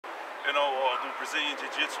you know, or do Brazilian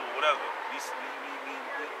Jiu-Jitsu or whatever.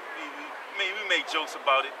 We make jokes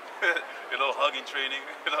about it, you know, hugging training,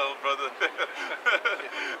 you know, brother. If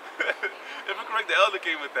I'm correct, the elder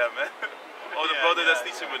came with that, man. Or the brother that's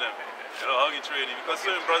teaching with them, you know, hugging training. Because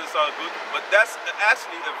certain brothers are good, but that's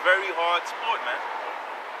actually a very hard sport, man.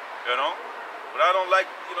 You know? But I don't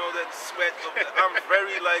like, you know, that sweat. I'm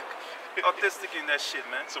very, like, autistic in that shit,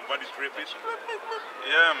 man. Somebody dripping.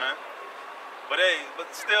 Yeah, man. But hey, but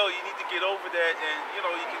still, you need to get over that, and you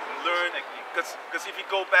know, you can learn. Because if you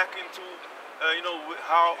go back into, you know,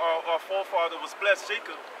 how our forefather was blessed,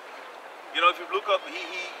 Jacob. You know, if you look up,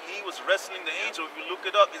 he was wrestling the angel. If you look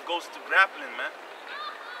it up, it goes to grappling, man.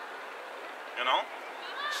 You know,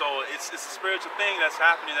 so it's a spiritual thing that's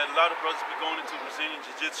happening. That a lot of brothers be going into Brazilian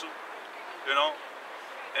Jiu-Jitsu, you know,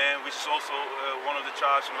 and which is also one of the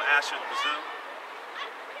tribes from Asher, Brazil.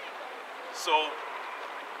 So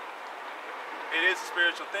it is a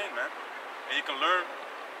spiritual thing, man, and you can learn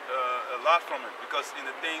a lot from it, because in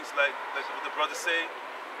the things like what the brothers say,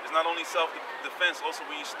 it's not only self-defense. Also,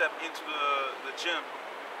 when you step into the gym,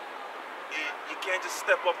 you can't just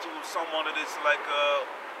step up to someone that is like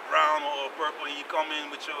brown or purple, and you come in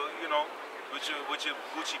with your, you know, with your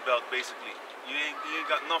Gucci belt, basically. You ain't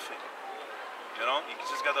got nothing. You know, you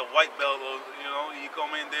just got a white belt, or you know, you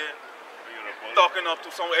come in there talking up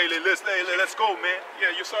to someone, hey, let's go, man.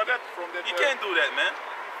 Yeah, you saw that from that. You can't do that, man.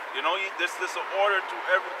 You know, there's an order to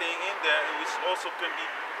everything in there, and which also can be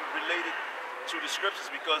related to the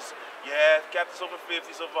scriptures, because you have captains over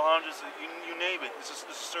 50s, over 100s, you name it. There's a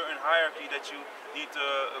certain hierarchy that you need to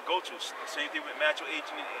go to. Same thing with Matthew 18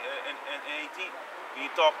 and 18. When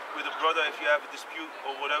you talk with a brother, if you have a dispute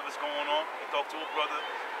or whatever's going on, you talk to a brother,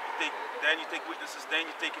 then you take witnesses, then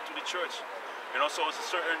you take it to the church. You know, so it's a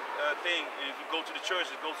certain thing. And if you go to the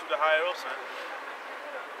church, it goes to the higher ups, man.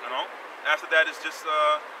 You know? After that, it's just,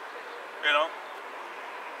 you know,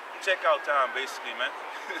 checkout time, basically, man.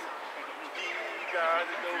 Can I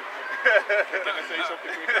say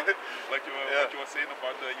something quick? Like what you were saying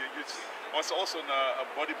about you was also a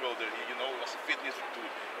bodybuilder, you know, was a fitness dude,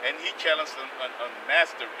 and he challenged a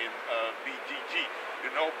master in BJJ,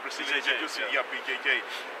 you know, Brazilian Jiu-Jitsu, yeah, BJJ,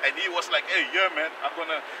 and he was like, hey, yeah, man, I'm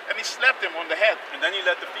gonna, and he slapped him on the head, and then he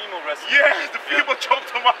let the female wrestle. Yeah, the female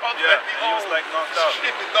choked him out. Yeah, he was like knocked out.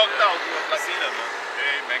 Shit, he knocked out. He was like, I see that, man.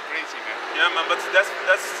 Hey, man, crazy, man. Yeah, man, but that's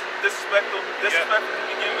disrespectful to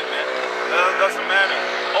begin with, man. Doesn't matter.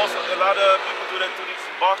 Also, a lot of people do that to these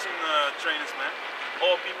boxing trainers, man.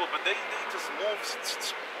 All people, but they just move.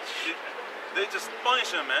 They just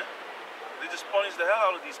punish them, man. They just punish the hell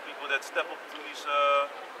out of these people that step up to these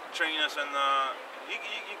trainers, and you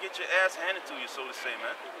get your ass handed to you, so to say,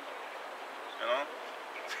 man. You know?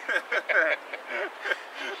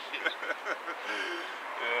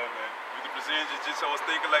 Yeah, man. With the Brazilian Jiu-Jitsu, I was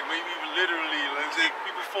thinking like maybe even literally, like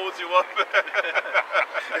people fold you up.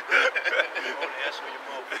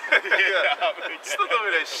 Still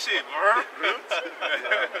doing that shit, bro.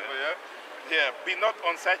 Yeah, be not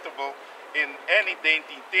unsightable in any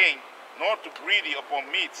dainty thing, nor too greedy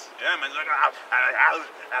upon meats. Yeah, man. Like,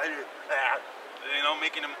 you know,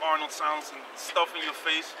 making them Arnold sounds and stuff in your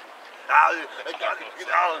face.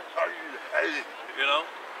 You know?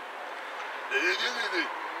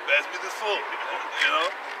 Pass me the soul, you know?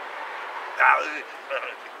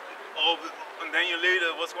 Oh, and then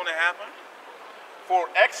later, what's going to happen? For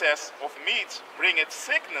excess of meats bringeth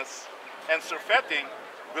sickness, and surfeiting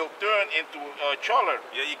will turn into choler.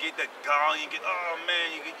 Yeah, you get that gall, you get, oh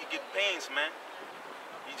man, you get pains, man.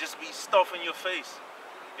 You just be stuffing your face,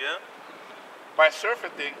 yeah? By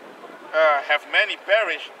surfeiting have many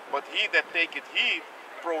perished, but he that taketh heed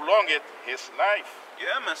prolongeth his life.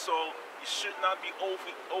 Yeah, man, so you should not be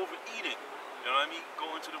overeating. You know what I mean?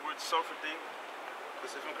 Go into the word surfeiting,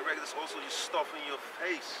 because if I'm correct, it's also you stuffing your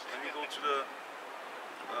face. Let me go to the,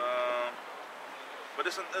 but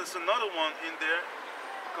there's another one in there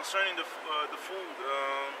concerning the food.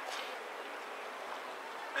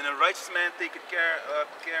 And a righteous man taketh care of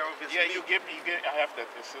his meat. You give, I have that.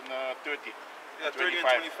 It's in 30. Yeah, 30 and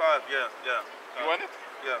 25, yeah. You want it?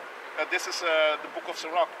 Yeah. This is the book of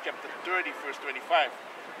Sirach, chapter 30, verse 25.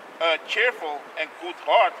 A cheerful and good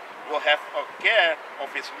heart will have a care of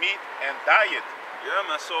his meat and diet. Yeah,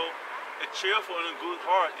 man, so a cheerful and a good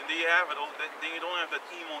heart, and there you have it. Then you don't have that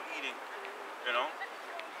emo eating, you know?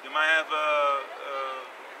 You might have,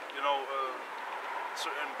 you know,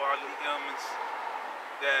 certain bodily ailments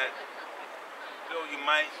that, you know, you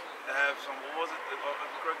might have some, what was it?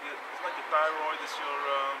 It's like your thyroid, it's your,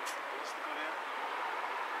 what's the good name?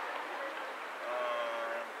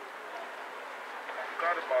 I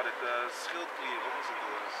forgot about it, schildklier, what was it?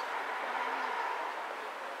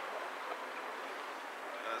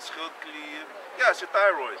 schildklier. Yeah, it's your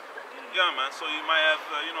thyroid. Yeah, man. So you might have,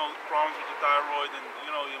 you know, problems with your thyroid, and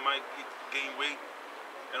you know, you might gain weight.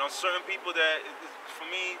 And on certain people that, for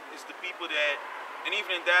me, it's the people that, and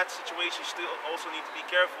even in that situation, you still also need to be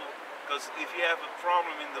careful, because if you have a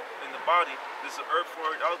problem in the body, there's an herb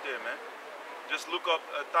for it out there, man. Just look up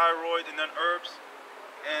thyroid and then herbs,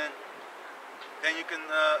 and then you can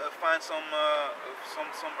find some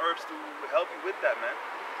herbs to help you with that, man.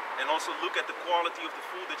 And also look at the quality of the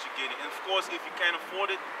food that you're getting. And of course, if you can't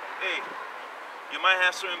afford it, hey, you might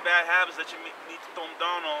have certain bad habits that you need to tone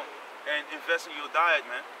down on and invest in your diet,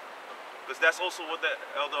 man. Because that's also what the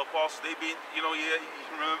elder apostles, they been, you know, yeah,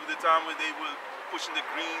 you remember the time when they were pushing the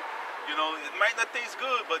green, you know, it might not taste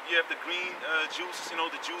good, but you have the green juices, you know,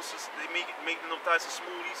 the juices, they make them types of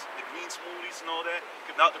smoothies, the green smoothies and all that.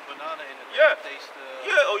 You can put the banana in it. Yeah. Taste,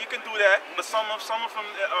 yeah, or you can do that, but some of them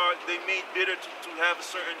are they made bitter to have a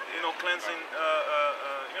certain, you know, cleansing,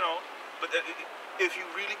 you know. But if you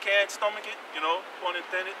really can't stomach it, you know, pun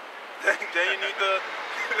intended, then you need the,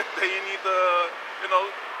 you know,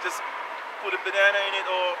 just put a banana in it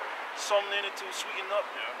or something in it to sweeten up.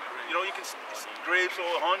 Yeah, you know, you can grapes or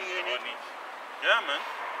honey in it. Yeah, man.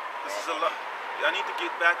 This is a lot. I need to get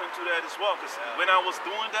back into that as well, because when I was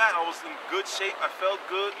doing that, I was in good shape. I felt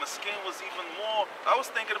good. My skin was even more. I was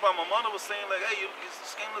thinking about, my mother was saying like, hey, your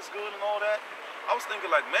skin looks good and all that. I was thinking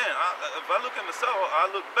like, man, if I look at myself, I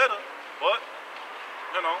look better. But,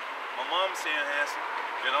 you know, my mom's saying handsome,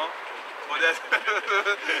 you know. But that's,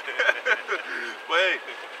 but hey,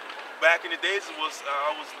 back in the days, I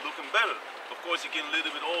was looking better. Of course, you're getting a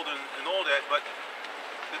little bit older and all that, but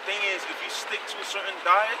the thing is, if you stick to a certain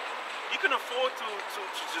diet, you can afford to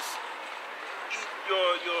just eat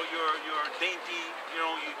your dainty, you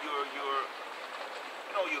know,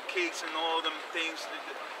 your cakes and all them things.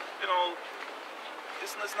 You know,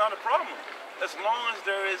 it's not a problem as long as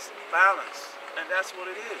there is balance, and that's what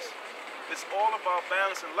it is. It's all about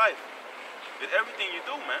balance in life, in everything you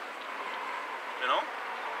do, man. You know.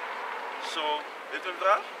 So, dit een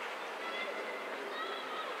vraag?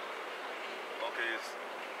 Oké,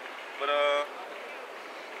 but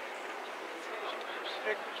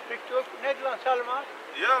Spreekt u ook Nederlands allemaal?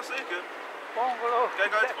 ja, zeker.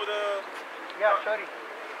 Ongelooflijk. Kijk uit voor de... Ja, sorry.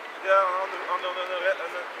 Ja, aan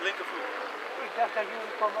de linkervoet. Ik dacht dat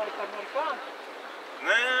jullie kwam uit Amerikaans.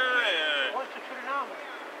 Nee. Wat is het Suriname?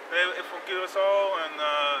 Nee, ik van Curaçao en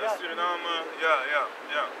Suriname.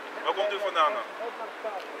 Ja. Waar komt u vandaan dan?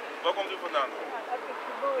 Waar komt u vandaan dan? Ja, dat is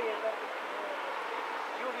het mooie. Dat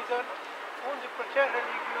jullie dan 100%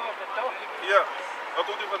 religieuze, toch? Ja. Waar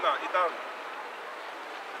komt u vandaan? Italië?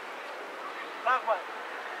 Laag maar.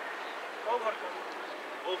 Overkant.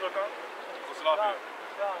 Overkant? Joegoslavië.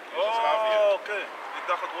 Ja. Oh, oké. Ik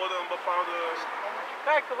dacht het worden een bepaalde... Dan moet je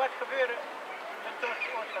kijken wat gebeurt met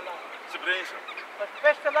ons land. Srebrenica. Het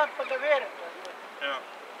beste land van de wereld. Ja.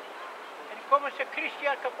 En die komen ze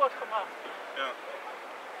Christian kapot gemaakt. Ja.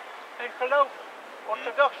 En geloof,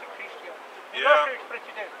 orthodoxe Christian. Die is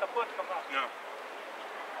president, kapot gemaakt. Ja.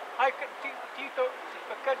 Tito is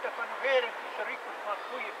bekend van de wereld, historicus, maar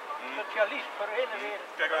goede socialist voor de hele wereld.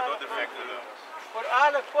 Kijk uit wat de effect. Voor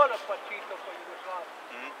alle volk was Tito voor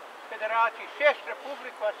Joegoslavië. Federatie, 6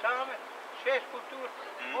 republiek was samen, 6 cultuur,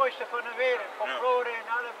 het mooiste van de wereld. Folklore en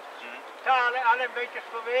alle talen, alle een beetje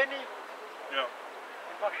Slovenië. Ja.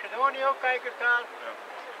 In Macedonië ook kijkertaal. Ja.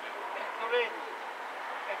 En Slovenië.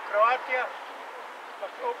 En Kroatië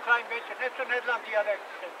was ook een klein beetje, net zo Nederland dialect.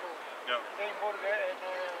 Ja. Limburgen en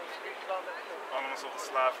Friesland en zo. Allemaal zo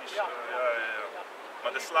Slavisch. Ja. Ja.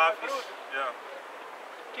 Maar de Slavisch, ja.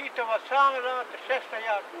 Tito was samen later, 60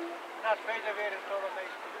 jaar na de Tweede Wereldoorlog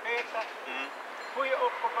 1940. Goede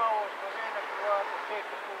opgebouwd, Slovenië, Kroatië,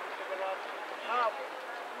 zeker de relatie samen.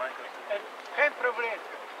 En geen probleem.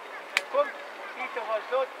 En komt, Tito was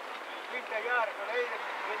dood 20 jaar geleden,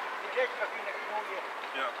 direct beginnen knoeien.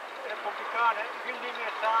 Ja. Republikeinen, wil niet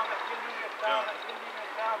meer samen, wil niet meer samen, wil niet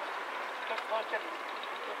meer samen. Dat was het.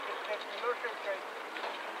 Dat is Milosevic.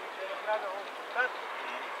 Die is naar de hoofdstad.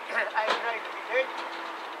 Eigen idee.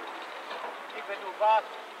 Ik ben nu baas.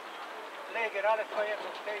 Leger alles van je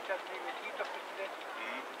nog steeds als nieuwe Tito-president.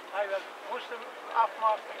 Hij wil moslim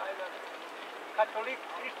afmaken, hij wil katholiek,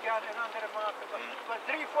 christian en andere maken. Het was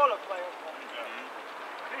 3 volk bij ons.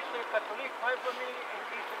 Christen, katholiek, mijn familie en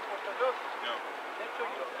christen orthodox. Net zo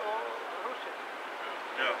Russen.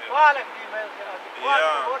 12 die mensen, als die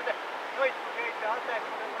 12 worden, nooit vergeten, altijd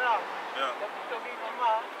voor de vrouw. Dat is toch niet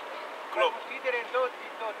normaal? Klopt. Als iedereen dood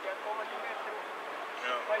is dood, dan komen die mensen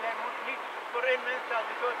terug. Maar jij moet niet voor 1 mens als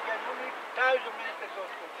je dood, jij moet niet 1000 mensen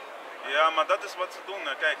doodkomen. Ja, maar dat is wat ze doen.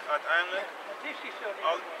 Hè. Kijk, uiteindelijk, Dat is niet zo niet.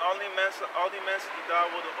 al die mensen die daar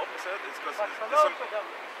worden opgezet, Wat is geloven dan?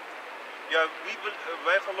 ja,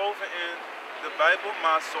 wij geloven in de Bijbel,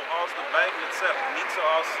 maar zoals de Bijbel het zegt. Niet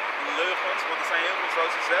zoals leugens, want er zijn heel veel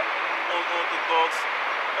zoals je zegt, onorthodox,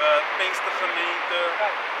 Pinkstergemeente.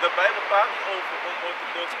 De Bijbel praat niet over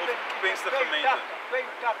onorthodox of Pinkstergemeente.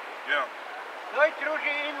 82. Ja. Nooit roes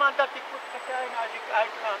je iemand dat ik moet zijn als ik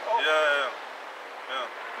uitga. Ook Ja.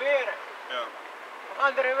 kleren. Ja.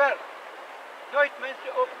 Anderen wel. Nooit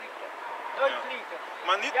mensen oplichten. Nooit liegen.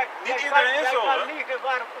 Maar niet Jij iedereen zo, kan hè? liegen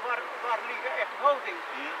waar liegen echt nodig is.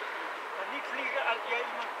 Maar niet liegen als jij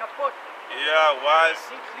iemand kapot. Ja, wise.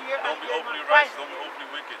 Niet liegen als Don't be jij openly iemand righteous, pijn don't be doet. openly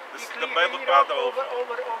wicked. Dus Ik de lieg Bijbel hier praat ook daarover.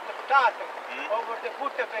 over de staten. Over de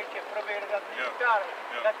voeten een beetje proberen dat militaren.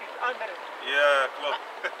 Dat is anders. Ja, klopt.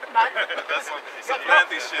 Maar, Dat is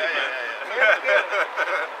Atlantic shit, man.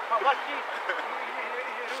 maar wat zie je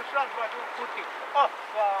in Rusland, wat doet Poetin?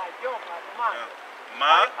 Jongen, man.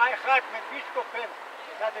 Maar, Hij gaat met bischop hem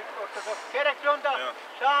naar de orthodoxe kerk zondag,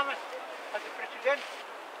 samen met de president.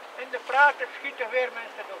 En de prater schieten weer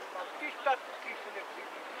mensen dood. Wat is dat christelijk?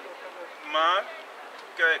 maar,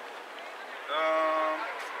 kijk.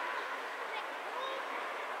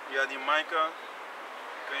 Ja, die Micah,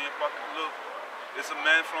 kun je pakken? Look, is a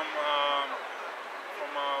man from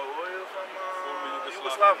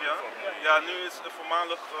Yugoslavia. Ja, nu is het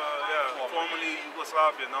voormalig, formerly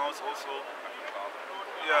Yugoslavia. Now it's also,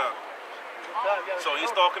 So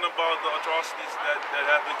he's talking about the atrocities that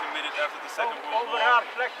have been committed after the Second World Over War. haar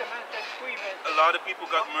slechte mensen en goede mensen. A lot of people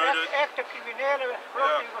got murdered. Echte criminelen,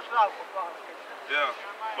 grote Joegoslaven waren. Ja,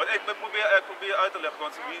 maar ik probeer uit te leggen,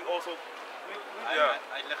 want we also,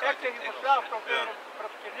 Echte Joegoslaven proberen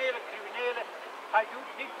professionele criminelen. Hij doet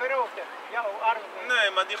niet veroordeeld. Jouw arme. nee,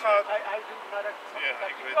 maar die gaat, Hij doet naar het. Dat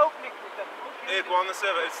ik is weet ook niet goed. Dat moet je ik niet wou net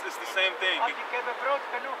zeggen, it's the same thing. doen. Als ik heb brood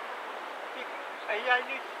genoeg. En jij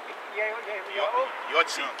niet. Jij ook.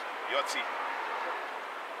 Jotsi. Jij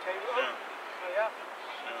ook. Nou ja,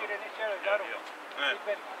 iedereen is zelf daarom. Nee. Ik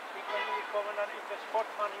ben hier gekomen en ik ben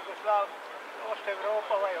sportman Joegoslavië,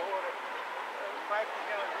 Oost-Europa, wij horen 15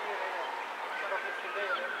 jaar hier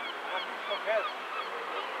professioneel, maar niet zo geld.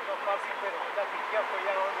 Nog als ik ben, dat ik jou voor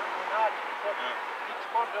jou een natie sport, niet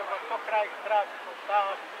sporten, maar toch krijg ik graag van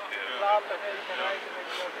staan, slapen, eten, reizen met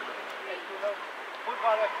jou. En toen ook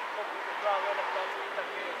voetballen op Joegoslavië, dat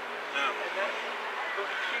weer. En toen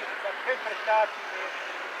ik zie dat geen prestatie meer,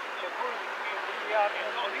 de boel in 3 jaar in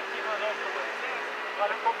de politie was opgelost. Maar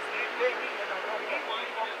dan komt er niet tegen en dan wordt het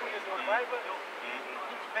opgevoed door Bijbel.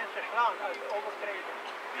 Niet mensen slaan uit overtreden.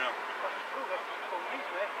 Dat is vroeger,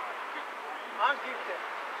 communisme. Aangifte,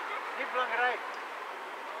 niet belangrijk.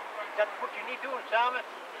 Dat moet je niet doen samen.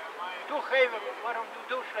 Toegeven, waarom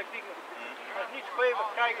doe slecht dingen? Als niet geven,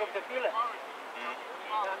 krijg je op de billen.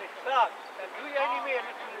 Dan is het klaar. Dat doe jij niet meer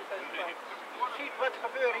natuurlijk. Je ziet wat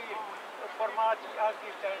gebeurt hier. Formaties,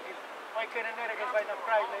 aangifte, aangifte. Maar je kunt nergens bijna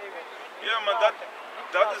vrij leven. Ja, maar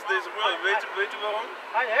dat is deze world. Weet je waarom?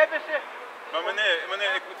 Hij hebben ze. Maar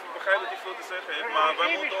meneer, ik begrijp dat u veel te zeggen heeft, maar wij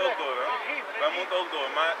moeten ook door, hè? Wij moeten ook door,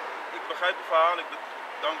 maar ik begrijp het verhaal, ik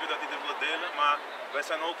dank u dat u dit wilt delen, maar wij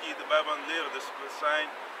zijn ook hier de Bijbel aan het leren, dus we zijn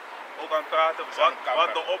ook aan het praten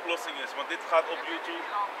wat de oplossing is, want dit gaat op YouTube,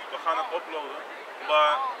 we gaan het uploaden,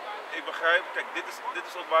 maar ik begrijp, kijk, dit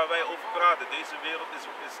is ook waar wij over praten, deze wereld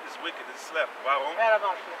is wicked, is slecht, waarom?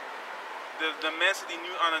 Helemaal slecht. De mensen die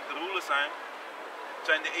nu aan het roelen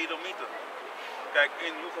zijn de Edomieten. Kijk,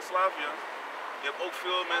 in Joegoslavië, je hebt ook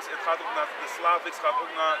veel mensen, het gaat ook naar de Slavics,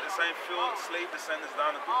 er zijn veel slave descendants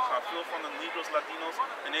daar naartoe gegaan. Veel van de Negro's, Latino's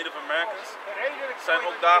en Native Americans zijn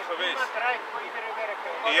ook daar geweest.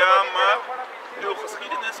 Ja, maar uw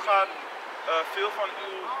geschiedenis gaat, veel van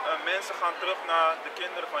uw mensen gaan terug naar de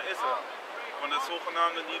kinderen van Israël. Van de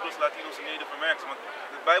zogenaamde Negro's, Latino's en Native Americans. Want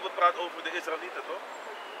de Bijbel praat over de Israëlieten, toch?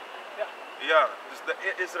 Ja, dus de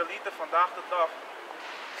Israëlieten vandaag de dag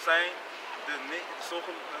zijn de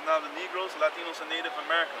zogenaamde Negro's, Latino's en Native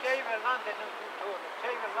Americans. 7 landen doen horen.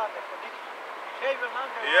 7 landen voor niks. 7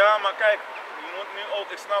 landen. Ja, maar kijk, je moet nu ook,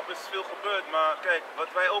 ik snap, er is veel gebeurd, maar kijk,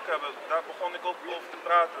 wat wij ook hebben, daar begon ik ook over te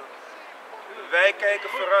praten. Wij kijken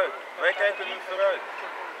vooruit. Wij kijken nu vooruit.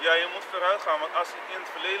 Ja, je moet vooruit gaan, want als je in het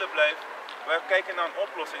verleden blijft, wij kijken naar een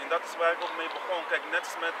oplossing. En dat is waar ik ook mee begon. Kijk, net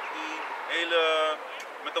als met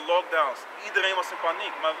met de lockdowns. Iedereen was in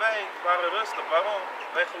paniek, maar wij waren rustig. Waarom?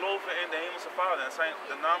 Wij geloven in de Hemelse Vader. En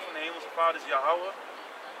de naam van de Hemelse Vader is Yahweh.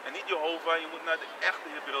 En niet Jehovah, je moet naar de echte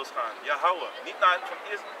Hebreeuws gaan. Yahweh. Niet naar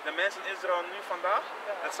de mensen in Israël nu vandaag,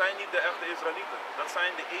 dat zijn niet de echte Israëlieten. Dat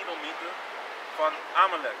zijn de Edomieten van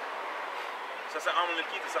Amalek. Ze zijn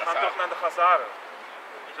Amalekieten, ze gaan terug naar de Gazaren.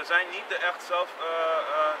 Ze zijn niet echt zelf,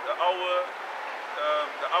 de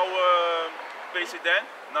oude president,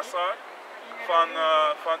 Nasser,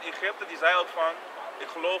 van Egypte, die zei ook van, ik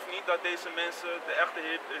geloof niet dat deze mensen de echte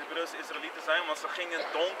Hebreeuwse Israëlieten zijn, want ze gingen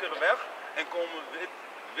donker weg en komen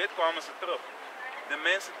wit kwamen ze terug. De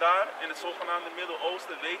mensen daar in het zogenaamde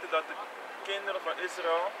Midden-Oosten weten dat de kinderen van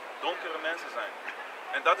Israël donkere mensen zijn.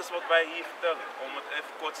 En dat is wat wij hier vertellen, om het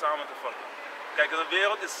even kort samen te vatten. Kijk, de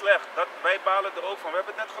wereld is slecht, wij balen er ook van. We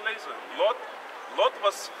hebben het net gelezen. Lot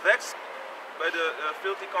was vexed bij de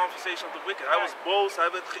filthy conversation of the wicked. Hij was boos,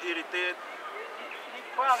 hij werd geïrriteerd.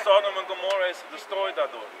 Sodom en Gomorrah is destroyed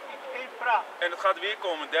daardoor. En het gaat weer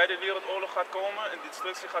komen. De derde wereldoorlog gaat komen en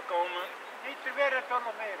destructie gaat komen. Niet de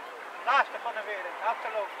wereldoorlog meer. De laatste van de wereld. Af te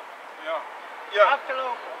lopen. Ja. Af te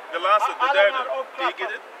lopen. De laatste, de derde. Do you get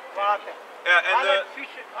it? Water. Ja, en alle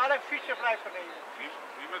vissen blijven leven.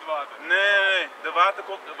 Niet met water. Nee. De water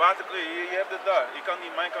komt, je hebt het daar. Je kan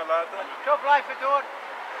die mic laten. Zo blijven door.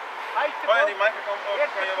 Oh ja, die mic kan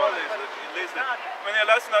je wel lezen. Lees dit. Meneer,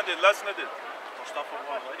 luister naar dit.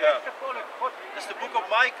 Ja. That's the book of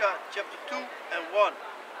Micah, chapter 2 and 1.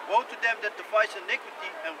 Woe to them that devise iniquity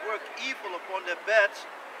and work evil upon their beds.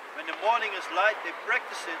 When the morning is light, they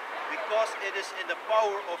practice it, because it is in the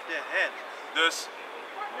power of their hand. Dus,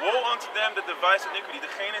 woe unto them that devise iniquity.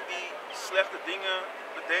 Degene die slechte dingen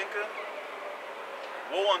bedenken.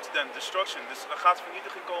 Woe unto them, destruction. Dus er gaat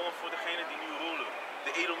vernietiging komen voor degene die nu roelen.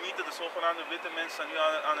 De Edomieten, de zogenaamde witte mensen, zijn nu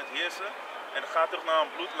aan het heersen. En het gaat terug naar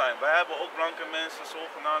een bloedlijn. Wij hebben ook blanke mensen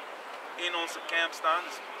zogenaamd in onze camp staan,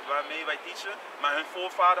 dus waarmee wij teachen. Maar hun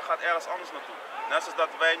voorvader gaat ergens anders naartoe. Net zoals dat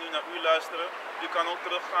wij nu naar u luisteren, u kan ook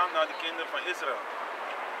teruggaan naar de kinderen van Israël.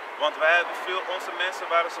 Want wij hebben onze mensen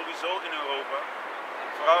waren sowieso in Europa,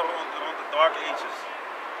 vooral rond de Dark Ages.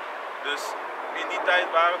 Dus in die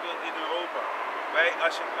tijd waren we in Europa.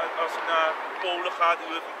 Als u naar Polen gaat,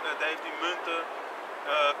 daar heeft u munten.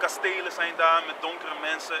 Kastelen zijn daar met donkere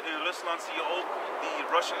mensen. In Rusland zie je ook die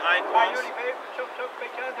Russian icons. Maar jullie zo een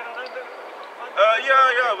beetje andere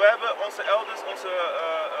Ja, we hebben onze elders, onze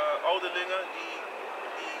ouderlingen, die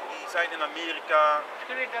zijn in Amerika.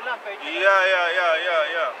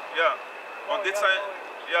 Ja. Want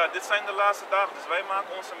dit zijn de laatste dagen, dus wij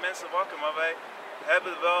maken onze mensen wakker, maar wij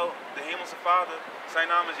hebben wel de hemelse Vader, zijn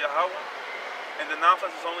naam is Yahweh en de naam van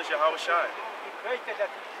zijn zoon is Yahweh Shai. Ik weet dat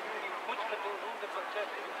jullie goed gaan doen, 100%.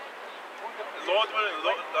 Lord willing,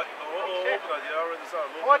 hoop dat, je already saw,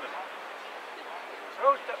 Lord God, willing.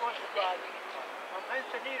 grootste openbaring van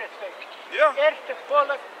mensen neersteken. Ja. Het eerste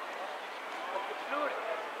volk op de vloer,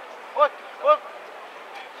 God, volk,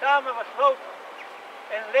 samen was lopen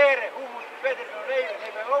en leren hoe moet je verder gaan leven.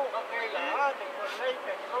 Hebben ogen, vele handen voor leven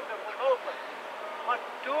en konden voor lopen. Maar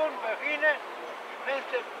toen beginnen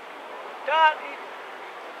mensen totaal iets.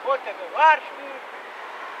 God hebben waarschuwd,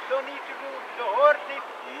 zo niet te doen, zo hoort niet,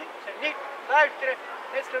 ze niet luisteren,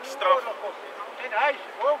 net zo'n oorlog op. En hij is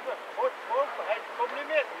boven, God boven, hij komt niet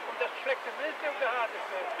meer, omdat slechte mensen op de aarde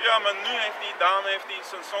zijn. Ja, maar nu daarom heeft hij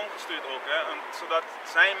zijn zoon gestuurd ook, hè, zodat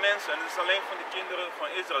zijn mensen, en het is alleen van de kinderen van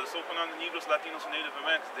Israël, de zogenaamde Negros, Latinos en Native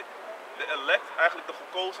Americans, de elect, eigenlijk de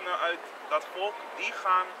gekozenen uit dat volk, die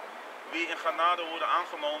gaan weer in genade worden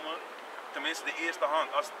aangenomen. Tenminste de eerste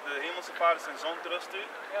hand. Als de hemelse vader zijn zoon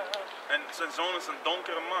terugstuurt. En zijn zoon is een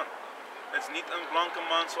donkere man. Het is niet een blanke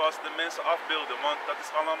man zoals de mensen afbeelden. Want dat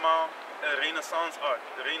is allemaal renaissance art.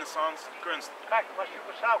 De renaissance kunst. Kijk, was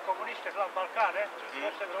Joegoslaaf, communisten van Balkan, hè.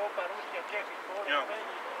 West-Europa, Rusland, Tsjechisch, Polen, Ja.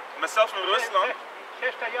 Maar zelfs in Rusland.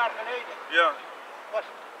 60 jaar geleden. Ja.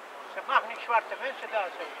 Ze mag niet zwarte mensen daar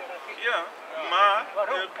zijn. Ja, maar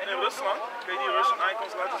in Rusland, kun je die Russian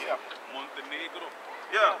icons laten zien? Montenegro.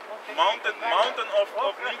 Ja, Mountain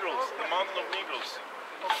of Negroes. The Mountain of Negroes.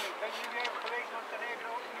 Ben je weer geweest in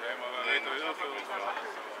Montenegro? Nee, maar we weten heel veel van.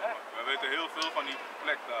 We weten heel veel van die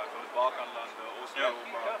plek daar, van de Balkanlanden,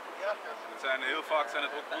 Oost-Europa. Heel vaak zijn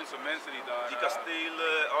het ook onze mensen die daar. Die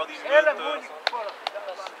kastelen, al die Hele munten. moeilijk volk.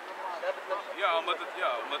 Ja, omdat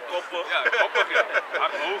koppig. Ja, koppig, ja.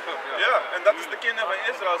 Hardhogig, ja. Ja, en dat is de kinderen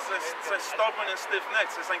van Israël. Ze zijn stubborn en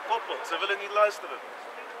stiff-necked. Ze zijn koppig. Ze willen niet luisteren.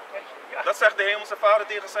 Dat zegt de hemelse vader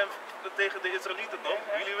tegen de Israëlieten, toch?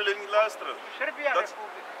 Jullie willen niet luisteren.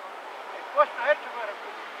 Serbia-republiek. Bosnië-Herzegovina.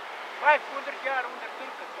 500 jaar onder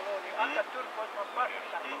Turken kolonie. Atatürk was van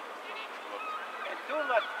Pakistan. En toen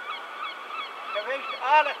was geweest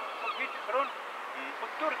alle gebied grond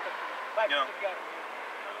voor Turken. 500 jaar.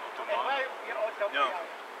 En wij, en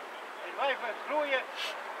wij groeien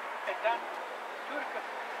en dan Turken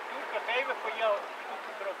geven voor jou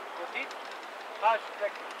stukje grond. Voor dit,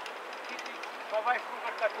 huisplek. Maar wij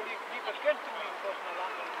vroeger katholiek niet bekend toen in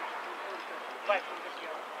Bosnië-Landen. 500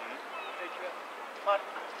 jaar. Weet je wel. Maar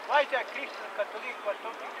wij zijn christen, katholiek, wat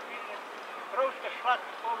ook in de Bijbel het grootste slag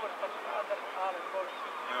over van de andere alle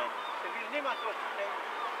volken. Ja. Ze wil niemand ons nemen.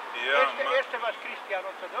 Ja, Eerste was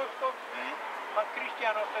Christian-Orthodox, van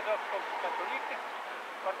Christian-Orthodox komt katholieken,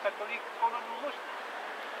 maar katholieken konden nu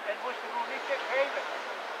en moesten nu niet geven.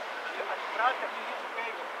 Als praten die niet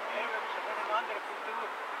geven. Nee, we hebben ze van een andere cultuur.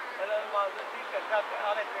 En allemaal dit en dat,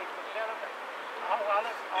 alles weet hetzelfde. Hou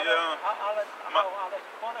alles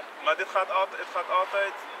volk. Maar dit gaat altijd, het gaat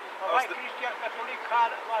altijd... Maar wij Christian-Katholiek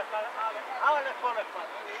gaan alle volk van.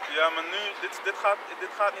 Ja, maar nu,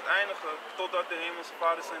 dit gaat niet eindigen totdat de hemelse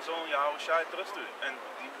vader zijn zoon Yahushua terugstuurt. En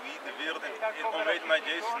wie de wereld in onwetendheid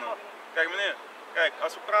Jezus noemt. Kijk meneer, kijk,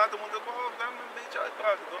 als we praten moeten we ook daar een beetje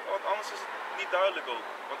uitpraten, toch? Want anders is het niet duidelijk ook.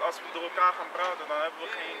 Want als we door elkaar gaan praten, dan hebben we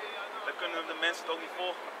dan kunnen de mensen het ook niet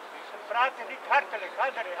volgen. Ze praten niet hartelijk,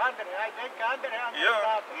 anderen. Hij denkt anderen.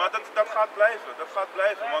 Ja, maar dat gaat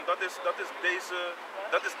blijven, want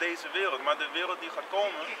dat is deze wereld. Maar de wereld die gaat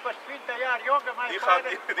komen, Ik was 20 jaar jonger, die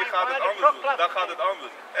gaat het anders doen. Dan gaat het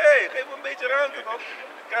anders. Hé, geef me een beetje ruimte toch?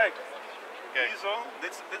 Kijk, hier zo,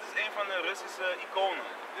 dit is een van de Russische iconen.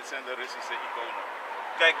 Dit zijn de Russische iconen.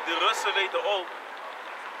 Kijk, de Russen weten ook.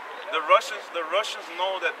 The Russians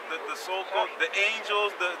know that the so-called the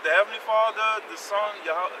angels, the Heavenly Father, the Son,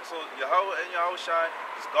 Yahweh and Yahushua,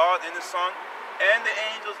 is God and the Son, and the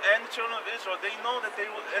angels and the children of Israel. They know that they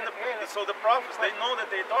will, so the prophets, they know that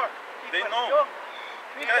they're dark. They know.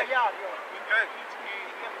 20 jaar joh. Kijk.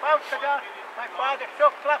 Ik heb fout gedaan. Mijn vader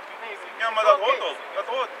zo klap gegeven. Ja, maar dat hoort ook. Dat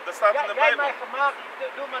hoort. Dat staat in de Jij Bijbel. mij gemaakt,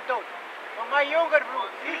 doe maar dood. Maar mijn jonger broer,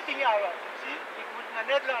 14 jaar was. Ik moet naar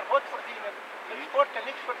Nederland God verdienen. Het sporten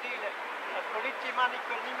niks verdienen. Als politieman, ik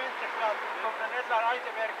wil niet mensen slaan. Ik kom naar Nederland uit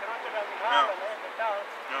te werken, Rotterdam in Haven, betaald.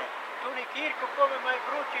 Ja. Toen ik hier kon komen, mijn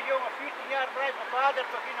broertje, jongen, 14 jaar blij, mijn vader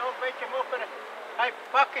begint ook een beetje mopperen. Hij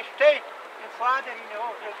pakt een steen, en vader in de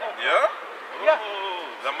hoofd. Ja? Ja. Oh,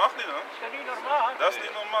 dat mag niet hoor. Dat is niet normaal. Dat is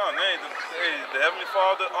niet normaal. Nee, de Heavenly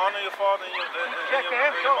Father, honor your father en je Zeg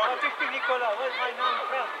hem zo, wat mother. is die Nicola? Wat is mijn naam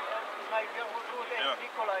Frans? Mijn jonge broer heet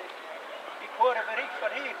Nicola. Ik hoor een bericht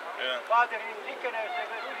van hier. Ja. Vader in het ziekenhuis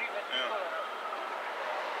hebben ruzie met Nicola.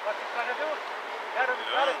 Wat ik kan het doen? Daarom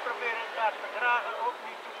alles proberen daar te verdragen, ook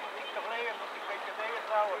niet. Moet ik toch leven, moet ik een beetje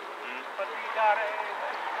tegenhouden. Want wie daar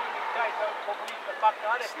in die tijd ook communisten pakt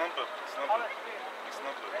alles. Snap het. Alles weer. Ik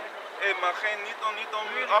snap het. Hé, maar niet om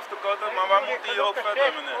u af te katten, maar wij moeten hier ook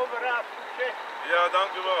verder, meneer. Overraad, succes. Ja, dank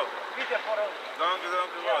u wel. Bieden voor ons. Dank u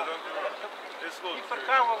wel. Is goed. Die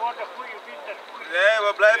verkouden worden goede bieden. Nee,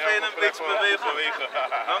 we blijven in een beetje bewegen.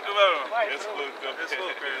 Dank u wel. Is goed. Is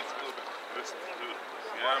goed. Rustig.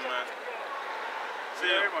 Ja, man. Zie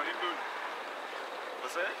je? man, niet doen.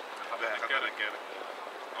 Wat zei je? Hij gaat naar de kerk.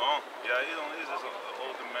 Oh, yeah, he's just an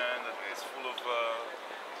older man that is full of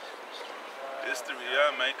history.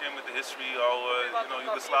 Yeah, man, he came with the history how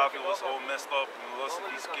Yugoslavia was all messed up and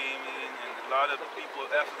Milosevic came in, and a lot of people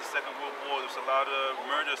after the Second World War, there's a lot of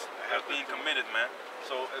murders have been committed, man.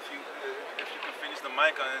 So if you can finish the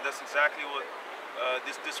mic, and that's exactly what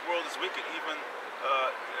this world is wicked. Even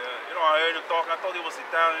I heard him talking. I thought he was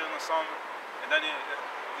Italian or something, and then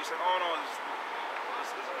he said, "Oh no,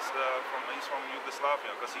 he's from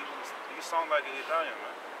Yugoslavia," because he sounds like an Italian,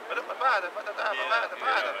 man. The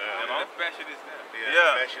passion is there.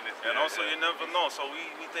 Yeah, passion is there. and also you never know. So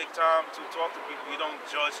we take time to talk to people. We don't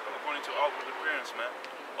judge according to outward appearance, man.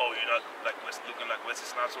 Oh, you're not like looking like Wesley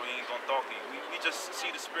Snipes, so he ain't gonna talk to you. We just see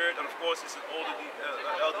the spirit, and of course he's an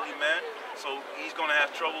elderly man, so he's gonna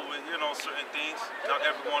have trouble with certain things. Not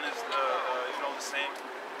everyone is the same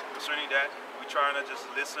concerning that. We try to just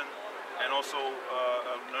listen and also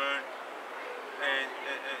learn and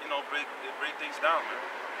break things down, man.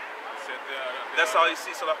 That's how you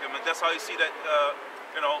see Salakia, man. That's how you see that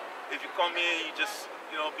if you come here, you just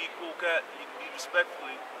be cool cat, you be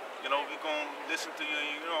respectfully. We gonna listen to you.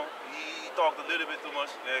 He talked a little bit too much.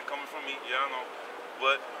 Yeah, coming from me, yeah, I know.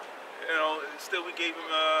 But still we gave him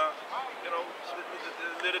a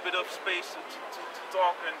little bit of space to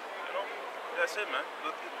talk, and that's it, man.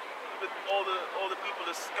 But all the people,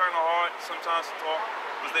 it's kind of hard sometimes to talk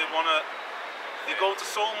because they go to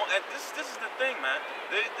so much. And this is the thing, man.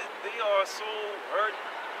 They are so hurt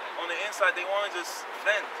on the inside. They want to just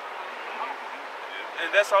vent,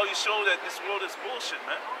 and that's how you show that this world is bullshit,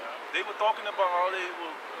 man. They were talking about how they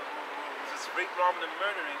were just rape, robbing, and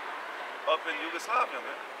murdering up in Yugoslavia,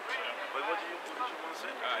 man. But what did you want to say?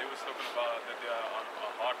 He was talking about that they are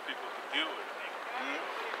hard people to deal with.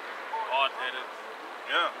 Hard-headed.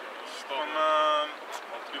 Yeah. From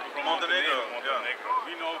people from Montenegro. Yeah.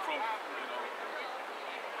 We know from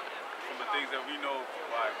the things that we know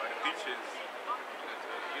by the teachers.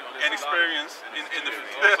 They and experience in the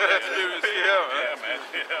also experience. yeah, man.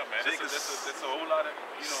 Yeah, man. That's a whole lot of,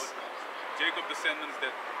 you know, Jacob descendants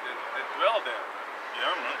that dwell there.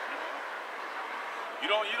 Yeah, man. You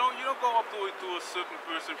don't go up to a certain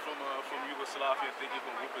person from Yugoslavia and think you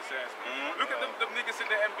can whoop his ass. Man. Look at them niggas in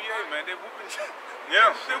the NBA, man. They're whooping.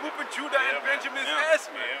 They're whooping Judah and Benjamin's ass,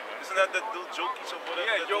 man. Isn't that little Jokic or whatever?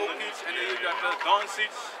 Yeah, Jokic, and then you got the Doncic,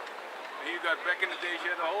 and you got back in the days, you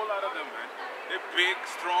had a whole lot of them, man. They're big,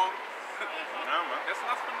 strong. Yeah, man. That's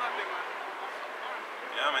not for nothing, man.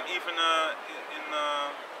 Yeah, man. Even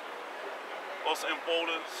also in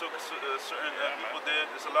Poland, certain people there,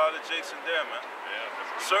 there's a lot of Jakes in there, man.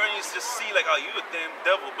 Certain you just see like, oh, you a damn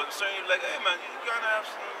devil, but certain you're like, hey, man, you gotta have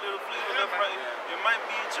some little flavor left, right? You might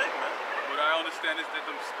be a Jake, man. What I understand is that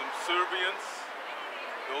them Serbians,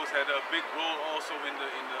 those had a big role also in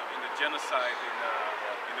the genocide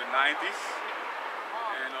in the 90s,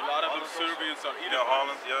 and a lot of them Serbians are either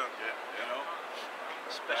Holland, you know,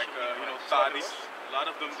 like you know, Tadic. A lot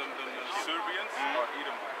of them Serbians are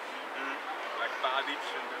Edomites. Like Tadic,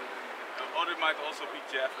 and then the other might also be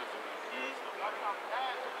Japheth.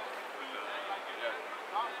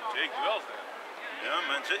 Jake dwells there. Yeah,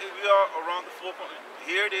 man. We are around the four corners.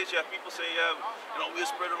 Here it is. You have people say, yeah, you know, we're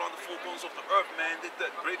spread around the four corners of the earth, man.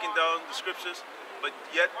 They're breaking down the scriptures, but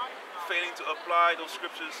yet failing to apply those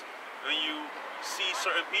scriptures when you see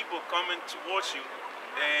certain people coming towards you,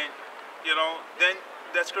 and you know, then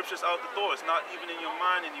that scripture's out the door. It's not even in your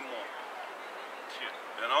mind anymore.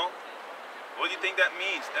 You know? What do you think that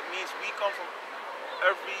means? That means we come from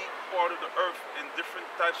every part of the earth in different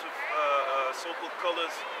types of so-called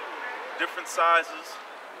colors, different sizes,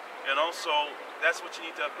 you know, so that's what you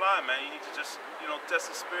need to apply, man. You need to just, you know,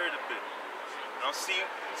 test the spirit a bit. You know, see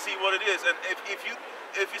what it is. And if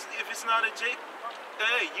it's not a Jake,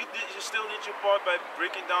 hey, you still did your part by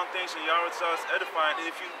breaking down things and Yahweh's edifying.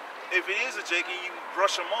 And if it is a Jake and you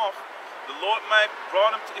brush him off, the Lord might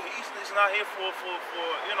brought him to, he's not here for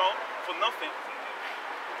you know, for nothing.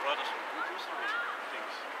 Brought us some good history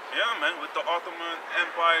things. Yeah, man, with the Ottoman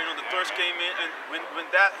Empire, you know, the Turks came in, and when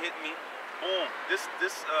that hit me, boom,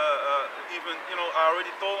 even, you know, I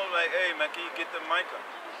already told him, like, hey, man, can you get the Micah?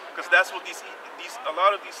 Because that's what a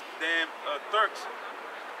lot of these damn Turks,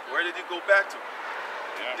 where did they go back to?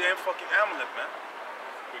 To damn fucking Amalek, man.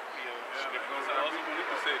 I also wanted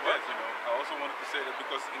to say that, you know, I also wanted to say that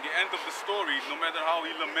because in the end of the story, no matter how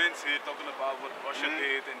he laments it, talking about what Russia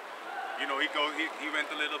did, and you know, he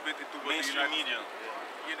went a little bit into what mainstream media.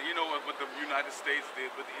 You know what the United States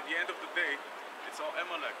did, but at the end of the day, it's all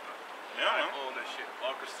Amalek. Yeah, man. All that shit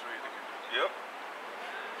orchestrated. Yep.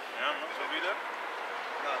 Yeah, man. So read that.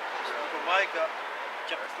 Micah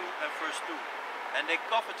chapter 2 and verse 2. And they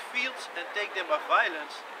covet fields and take them by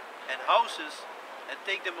violence, and houses and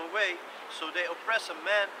take them away, so they oppress a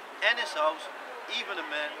man and his house, even a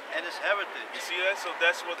man and his heritage. You see that? So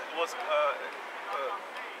that's what he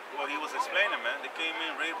was explaining, man. They came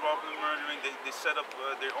in, rape, robbing, murdering. They set up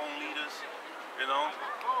their own leaders, you know,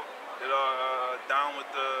 that are down with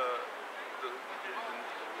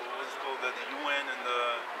what's it called, the UN and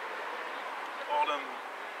all them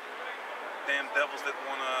damn devils that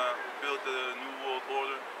want to build the new world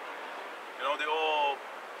order. You know, they're all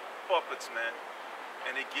puppets, man.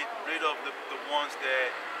 And they get rid of the ones that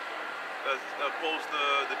pose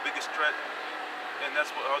the biggest threat, and that's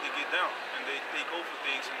how they get down. And they take over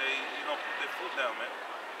things, and they, you know, put their foot down, man.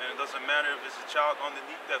 And it doesn't matter if it's a child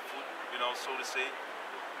underneath that foot, you know, so to say.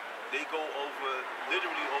 They go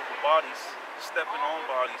literally over bodies, stepping on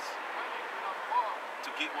bodies to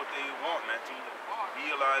get what they want, man, to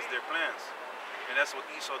realize their plans. And that's what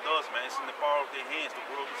Esau does, man. It's in the power of their hands. The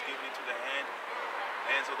world is given into the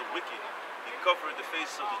hands of the wicked. He covered the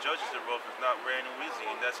faces of the judges thereof, if not wearing a wizzy.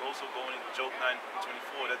 And that's also going into Job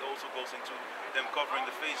 9:24. That also goes into them covering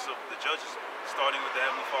the faces of the judges, starting with the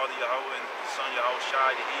Heavenly Father Yahweh and the Son Yahweh Shai,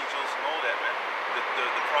 the angels and all that, man.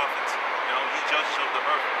 The prophets, you know, he judges of the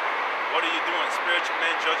earth. What are you doing? Spiritual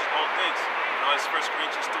man judges all things. You know, as 1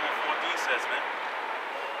 Corinthians 2:14 says, man.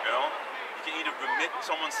 You know, you can either remit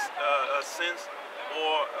someone's sins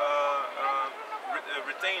or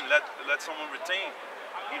retain. Let someone retain.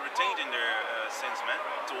 Be retained in their sins, man,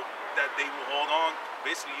 so that they will hold on.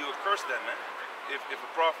 Basically, you curse them, man. If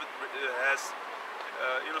a prophet has,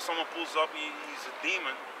 you know, someone pulls up, he's a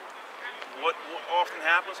demon. What often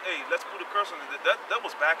happens? Hey, let's put a curse on it. That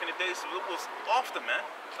was back in the days. So it was often, man.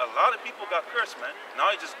 A lot of people got cursed, man.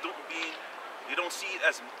 Now you don't see it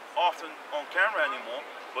as often on camera anymore.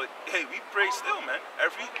 But hey, we pray still, man.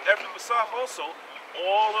 Every Pesach also,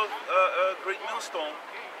 all of Great Millstone.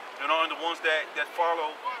 You know, and the ones that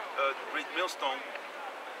follow the Great Millstone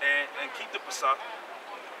and keep the Pesach,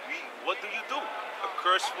 we what do? A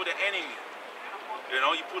curse for the enemy. You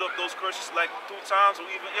know, you put up those curses like 2 times or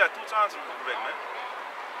even, 2 times is correct, man.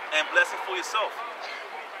 And blessing for yourself.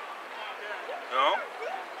 You know?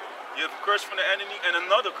 You have a curse from the enemy and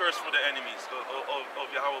another curse for the enemies of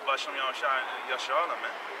Yahweh Bashem Yashala,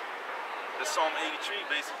 man. The Psalm 83,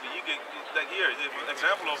 basically. You get, like here, an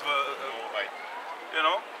example of, you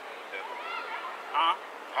know?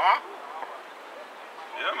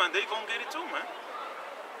 Yeah, man, they gonna get it too, man.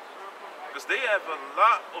 Because they have a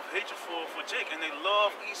lot of hatred for Jake, and they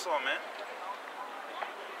love Esau, man.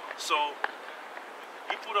 So,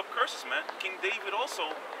 he put up curses, man. King David also,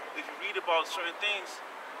 if you read about certain things,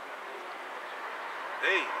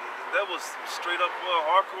 hey, that was straight up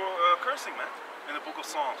hardcore cursing, man, in the book of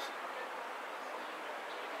Psalms.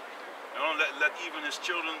 You know, let even his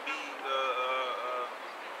children be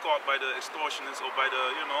caught by the extortionists or by the,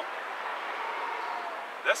 you know.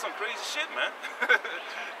 That's some crazy shit, man.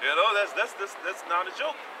 You know, that's not a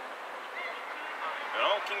joke. You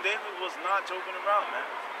know, King David was not joking around, man.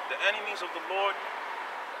 The enemies of the Lord.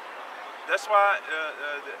 That's why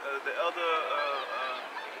the elder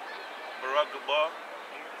Barak Gabar,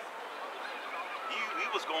 he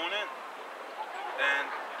was going in, and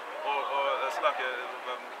or it's like I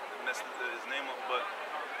messed his name up, but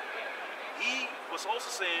he was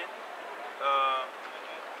also saying.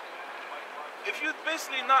 If you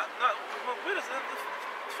basically not with us,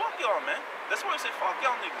 fuck y'all, man. That's why I say fuck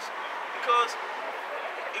y'all niggas. Because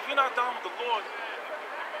if you're not down with the Lord,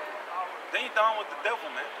 then you're down with the devil,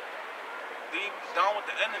 man. Then you're down with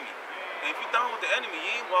the enemy. And if you're down with the enemy,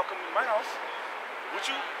 you ain't welcome in my house. Would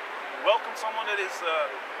you welcome someone that is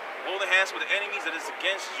holding hands with the enemies that is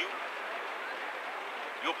against you?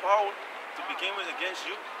 Your power to begin with against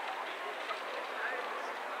you?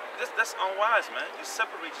 That's unwise, man. You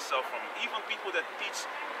separate yourself from them. Even people that teach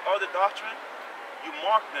other doctrine, you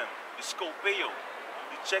mark them. You scopeo.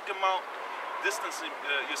 You check them out, distancing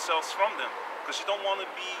yourselves from them. Because you don't want to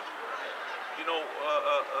be, you know,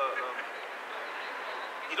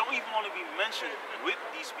 you don't even want to be mentioned with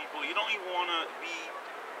these people. You don't even want to be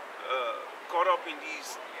caught up in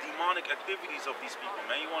these demonic activities of these people,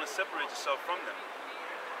 man. You want to separate yourself from them.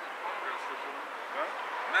 Huh?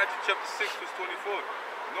 Matthew chapter 6, verse 24.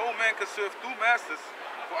 No man can serve 2 masters,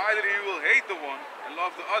 for either he will hate the one and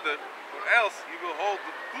love the other, or else he will hold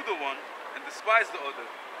to the one and despise the other.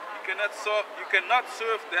 You cannot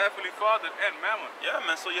serve the Heavenly Father and Mammon. Yeah,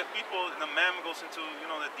 man. So you have people, the Mammon goes into, you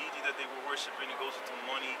know, the deity that they were worshiping. It goes into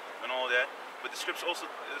money and all that. But the scripture also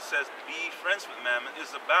says, be friends with Mammon.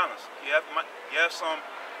 Is a balance. You have some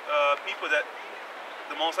people that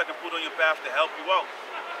the Most High can put on your path to help you out.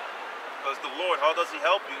 Because the Lord, how does He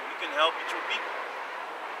help you? He can help you through people.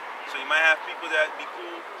 So you might have people that be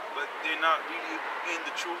cool, but they're not really in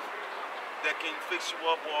the truth, that can fix you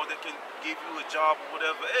up or that can give you a job or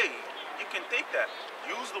whatever. Hey, you can take that.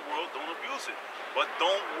 Use the world, don't abuse it. But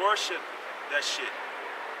don't worship that shit.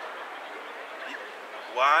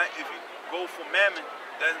 Why? If you go for Mammon,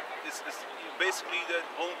 then it's basically that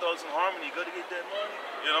Bone Thugs and Harmony. You gotta get that money,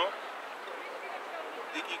 you know?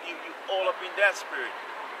 You all up in that spirit.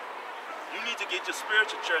 You need to get your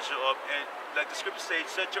spiritual treasure up, and like the scripture says,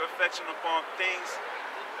 set your affection upon things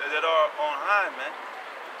that are on high, man.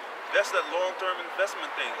 That's that long-term investment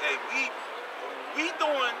thing. Hey, we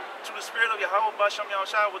doing through the spirit of Yahweh Bashem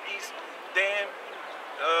Yahushua with these damn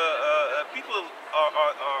people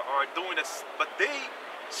are doing this, but they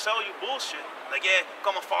sell you bullshit. Like, yeah,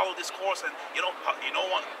 come and follow this course, and you know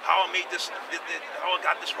how I made this, how I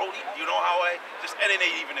got this roadie. You know how I just, and it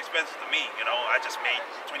ain't even expensive to me. You know, I just made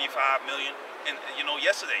 25 million, and you know,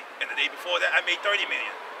 yesterday and the day before that I made 30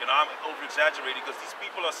 million. You know, I'm over exaggerating because these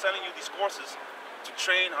people are selling you these courses to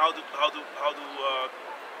train how to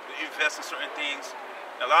invest in certain things.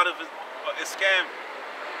 A lot of it is scam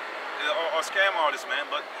or scam artists, man.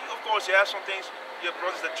 But of course, you have some things. You have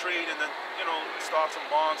brothers that trade and then, you know, stocks and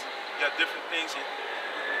bonds. And you have different things, you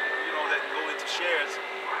know, that go into shares.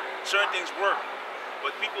 Certain things work,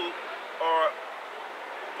 but people are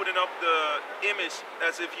putting up the image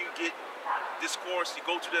as if you get this course, you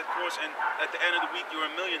go to that course, and at the end of the week you're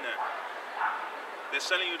a millionaire. They're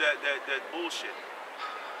selling you that bullshit.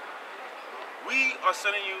 We are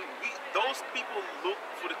selling you. Those people look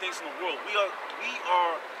for the things in the world. We are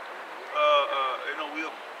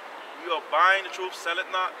buying the truth, sell it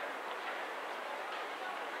not.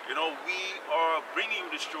 You know, we are bringing you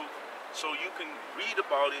this truth so you can read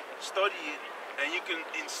about it, study it, and you can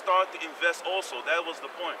start to invest also. That was the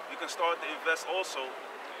point. You can start to invest also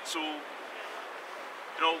to,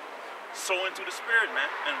 you know, sow into the spirit,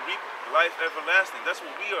 man, and reap life everlasting. That's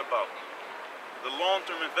what we are about. the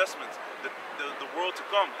long-term investments, the world to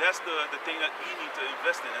come. That's the thing that we need to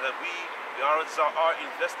invest in, and that we, the artists, are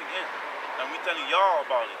investing in. And we're telling y'all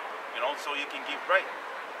about it, you know, so you can get right.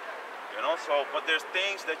 You know, so, but there's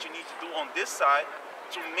things that you need to do on this side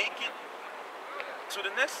to make it to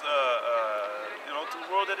the next, you know, to the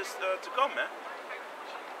world that is to come, man.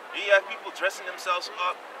 You have people dressing themselves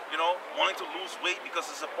up, you know, wanting to lose weight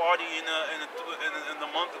because it's a party in a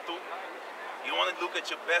month or two. You want to look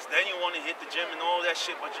at your best, then you want to hit the gym and all that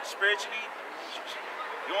shit, but spiritually,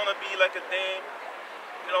 you want to be like a damn,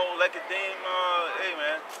 you know, like a damn, hey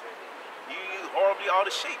man, you horribly out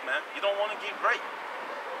of shape, man. You don't want to get right.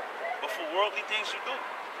 But for worldly things you do.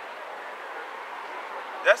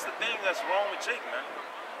 That's the thing that's wrong with Jake, man.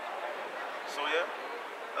 So yeah,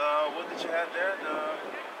 what did you have there?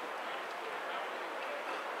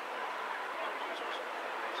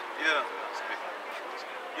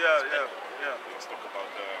 Let's talk about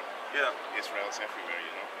Israel's everywhere,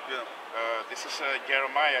 you know. This is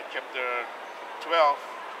Jeremiah chapter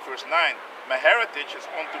 12, verse 9. My heritage is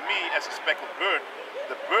unto me as a speckled bird.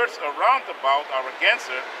 The birds around about are against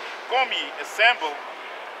her. Come ye, assemble,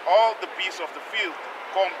 all the beasts of the field,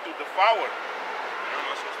 come to devour.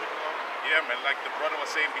 Yeah, man, like the brother was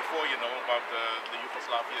saying before, you know, about the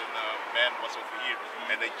Yugoslavian man was over here,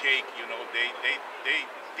 and the Jake, you know, they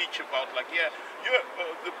teach about like,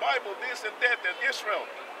 the Bible, this and that, and Israel.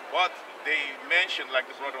 But they mentioned, like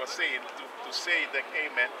the brother was saying, to say that, hey,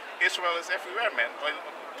 man, Israel is everywhere, man,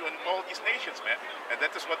 in all these nations, man. And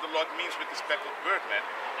that is what the Lord means with the speckled bird, man.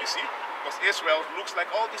 You see? Because Israel looks like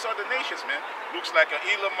all these other nations, man. Looks like an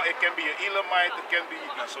Elamite, it can be an Elamite, it can be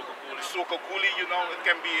Sokokuli, you know, it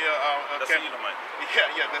can be that's an Elamite.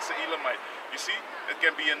 Yeah, that's an Elamite. You see? It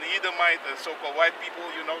can be an Edomite, so-called white people,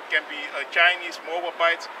 you know, it can be Chinese,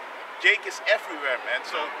 Moabites. Jake is everywhere, man.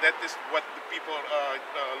 So that is what the people,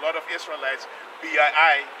 a lot of Israelites,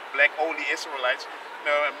 BII, black only Israelites,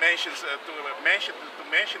 mentions to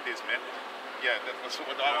mention this, man. Yeah, that was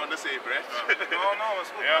what I want to say, Brett. No,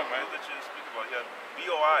 it's good. Yeah, man. That you speak about. Yeah,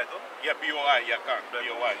 BOI, though. Yeah, BOI, yeah,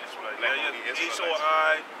 BOI. Black only Israelites.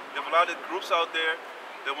 HOI. There are a lot of groups out there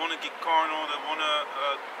that want to get carnal, that want to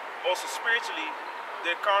also spiritually,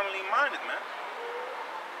 they're carnally minded, man.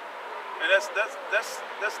 And that's death.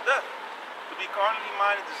 To be carnally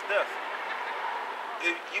minded is death.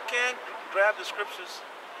 If you can't grab the scriptures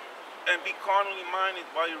and be carnally minded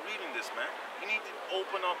while you're reading this, man. You need to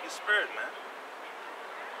open up your spirit, man.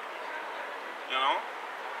 You know?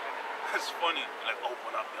 It's funny, like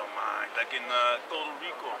open up your mind, like in Total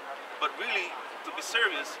Recall. But really, to be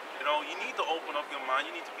serious, you know, you need to open up your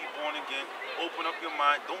mind. You need to be born again. Open up your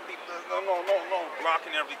mind. Don't be no,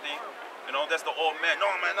 blocking everything. You know, that's the old man. No,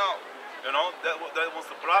 man, no. You know, that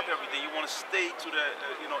wants to block everything. You want to stay to the,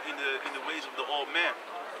 you know, in the ways of the old man.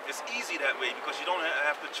 It's easy that way because you don't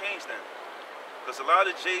have to change them. Because a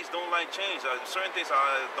lot of Jays don't like change. Certain things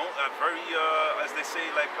are very, as they say,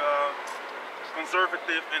 like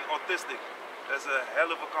conservative and autistic. That's a hell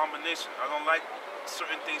of a combination. I don't like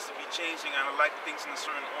certain things to be changing, and I like things in a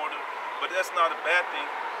certain order. But that's not a bad thing.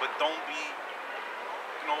 But don't be,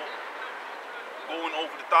 you know, going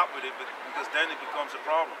over the top with it, because then it becomes a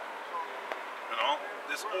problem. You know,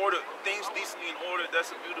 this order, things decently in order,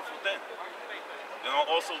 that's a beautiful thing. You know,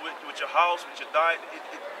 also with your house, with your diet,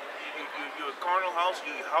 your carnal house,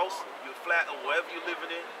 your flat, or wherever you're living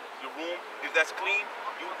in, your room, if that's clean,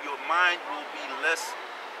 your mind will be less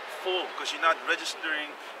full because you're not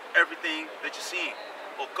registering everything that you're seeing.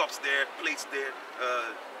 Oh, cups there, plates there,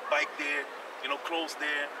 bike there, you know, clothes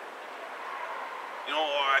there. You know,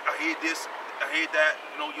 or I hear this, I hear that.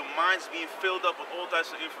 You know, your mind's being filled up with all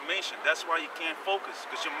types of information. That's why you can't focus,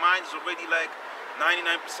 because your mind is already like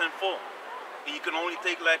 99% full. And you can only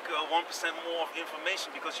take like 1% more of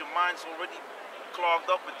information because your mind's already clogged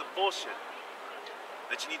up with the bullshit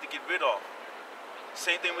that you need to get rid of.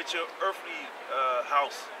 Same thing with your earthly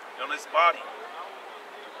house, you know, this body.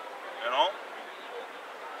 You know,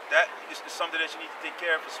 that is something that you need to take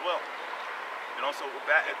care of as well. You know, so we're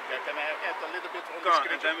back. Can I add a little bit on the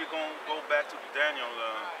scripture? And then we're going to go back to Daniel.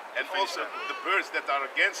 And also the birds that are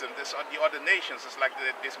against him, this are the other nations. It's like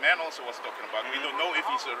this man also was talking about. We don't know if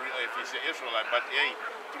he's an Israelite, but hey,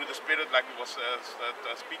 through the Spirit, like he was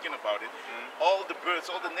speaking about it, all the birds,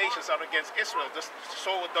 all the nations are against Israel.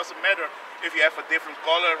 So it doesn't matter if you have a different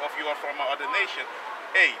color or if you are from another nation.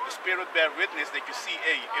 Hey, the Spirit bear witness that you see,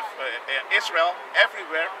 hey, if Israel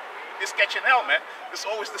everywhere is catching hell, man. It's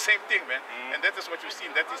always the same thing, man. And that is what you're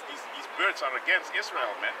seeing. That is these birds are against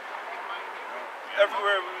Israel, man.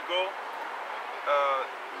 Everywhere we go,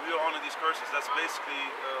 we are under these curses. That's basically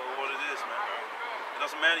what it is, man. It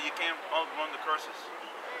doesn't matter. You can't outrun the curses.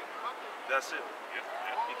 That's it.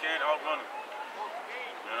 You can't outrun him.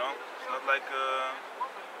 You know, it's not like,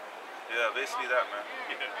 yeah, basically that, man.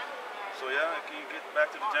 So yeah, can you get back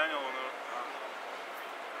to the Daniel?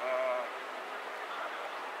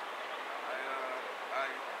 I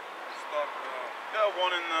stopped. Yeah,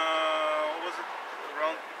 one in, what was it,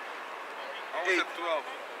 around I was 8. at 12.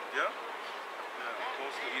 Yeah? Yeah,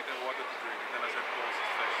 close to eat and water to drink. And then I said close to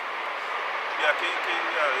fish. Yeah, yeah.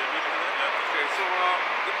 Okay, so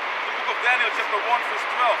the book of Daniel chapter 1 verse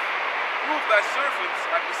 12. Prove thy servants,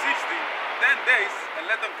 I beseech thee, 10 days, and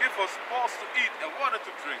let them give us pulse to eat and water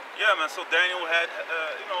to drink. Yeah, man, so Daniel had,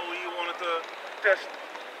 you know, he wanted to test,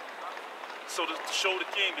 so to show the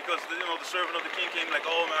king, because, you know, the servant of the king came like,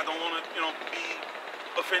 oh, man, I don't want to, you know, be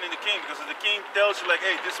offending the king, because if the king tells you, like,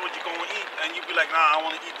 hey, this is what you're going to eat, and you be like, nah, I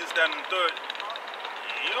want to eat this, that, and the third,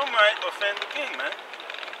 you might offend the king, man.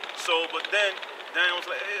 So, but then Daniel was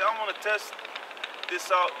like, hey, I want to test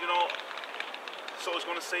this out, you know, so it's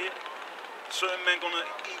going to say it. Certain men going to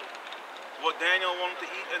eat what Daniel wanted to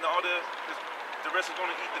eat, and the rest is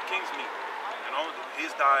going to eat the king's meat. You know,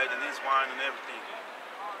 his diet and his wine and everything.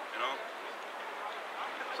 You know.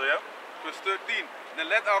 So yeah. Verse 13.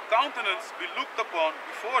 Then let our countenance be looked upon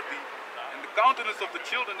before thee, and the countenance of the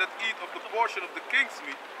children that eat of the portion of the king's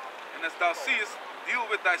meat, and as thou seest, deal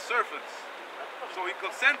with thy servants. So he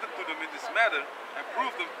consented to them in this matter, and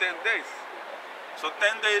proved them 10 days. So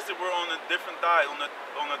 10 days they were on a different diet, on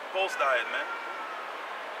a pulse diet, man.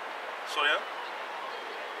 So yeah.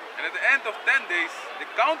 And at the end of 10 days, the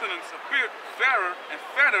countenance appeared fairer and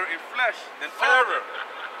fatter in flesh than fairer.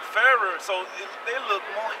 Fairer, so they look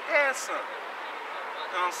more handsome.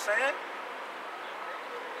 You know what I'm saying?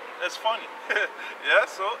 That's funny. Yeah,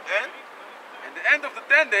 so, and? At the end of the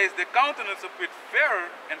 10 days, the countenance appeared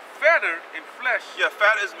fairer and fatter in flesh. Yeah,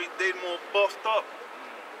 fat is they more buffed up.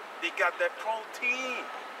 They got that protein.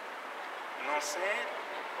 You know what I'm saying?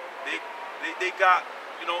 They got,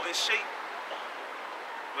 you know, in shape.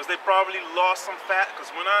 Because they probably lost some fat.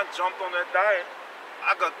 Because when I jumped on that diet,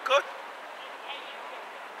 I got cut.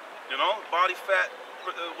 You know, body fat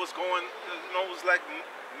was going, you know, was like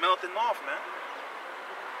melting off, man.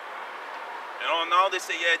 You know, now they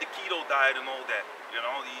say, yeah, the keto diet and all that. You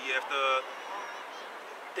know, you have to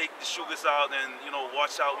take the sugars out and, you know,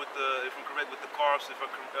 watch out with the, if I'm correct, with the carbs, if I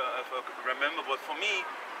could remember. But for me,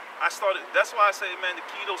 I started, that's why I say, man, the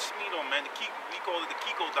keto smeeto, man, we call it the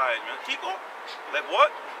Kiko diet, man. Kiko? Like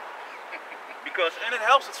what? Because, and it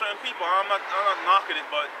helps with certain people. I'm not knocking it,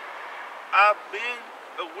 but I've been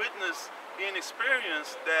a witness in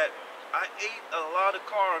experience that I ate a lot of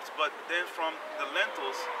carbs, but then from the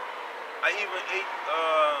lentils, I even ate,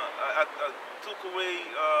 I took away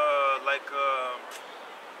like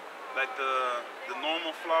the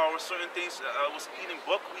normal flour, certain things. I was eating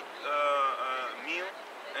buckwheat meal,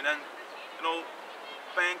 and then, you know,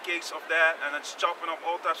 pancakes of that, and then just chopping up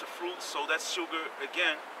all types of fruits. So that's sugar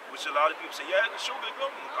again, which a lot of people say, yeah, the sugar is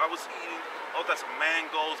good. I was eating all types of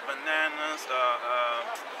mangoes, bananas,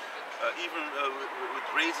 even with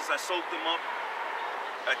raisins. I soaked them up.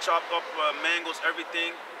 I chopped up mangoes,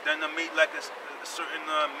 everything. Then I made like a certain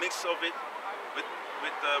mix of it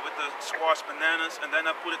with the squash bananas, and then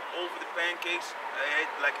I put it over the pancakes. I ate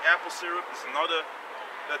like apple syrup. It's another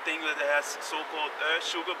thing that has so-called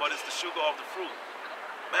sugar, but it's the sugar of the fruit.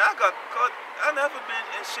 Man, I got cut. I never been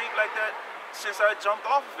in shape like that since I jumped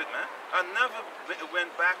off of it, man. I never went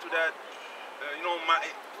back to that. You know,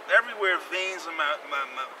 everywhere veins on my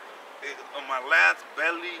lats,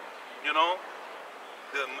 belly. You know,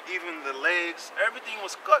 even the legs. Everything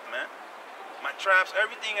was cut, man. My traps,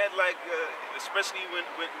 everything had like, especially when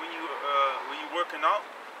you're working out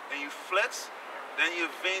and you flex, then your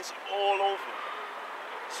veins all over.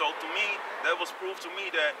 So to me, that was proof to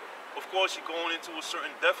me that, of course, you're going into a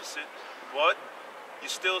certain deficit, but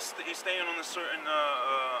you're still staying on a certain,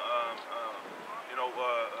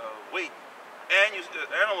 weight. And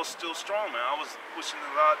I was still strong, man. I was pushing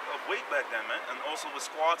a lot of weight back then, man. And also with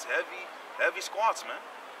squats, heavy squats, man.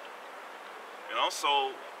 You know,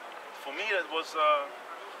 so for me that was,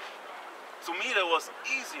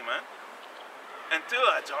 easy, man. Until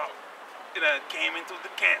I dropped, came into the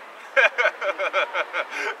camp.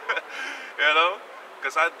 You know,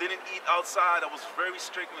 because I didn't eat outside. I was very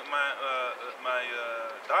strict with my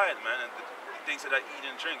diet, man, and the things that I eat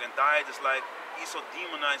and drink. And diet is like, he so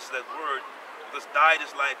demonizes that word, because diet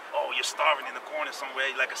is like, oh, you're starving in the corner somewhere,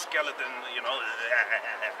 like a skeleton, you know,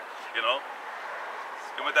 you know.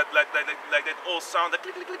 And with that, like that old sound, like,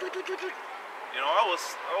 you know, I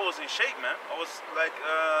was in shape, man. I was like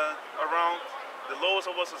around, the lowest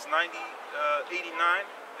I was 89,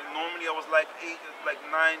 and normally I was like 92,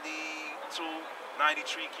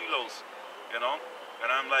 93 kilos. you know,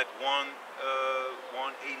 and I'm like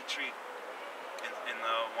 183 in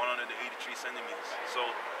 183 centimeters. So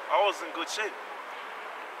I was in good shape.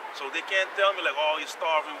 So they can't tell me like, oh, you're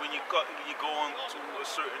starving when you go into a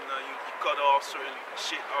certain, you cut off certain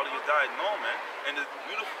shit out of your diet. No, man. And the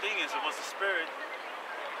beautiful thing is, it was the Spirit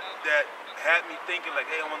that had me thinking like,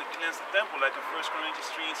 hey, I want to cleanse the temple, like in 1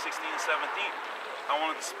 Corinthians 3:16 and 17. I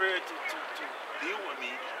wanted the Spirit to deal with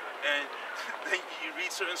me, and then you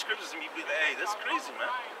read certain scriptures and you be like, hey, that's crazy,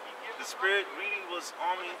 man. The Spirit really was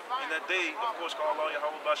on me in that day, of course, called Allah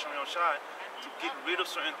Yahweh Bashar Shai, to get rid of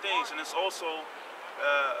certain things. And it's also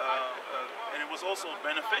and it was also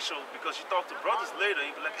beneficial because you talk to brothers later, you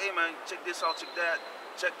be like, hey man, check this out, check that,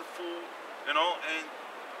 check the food, you know, and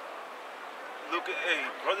look at, hey,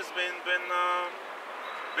 brothers been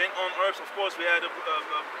on herbs. Of course, we had you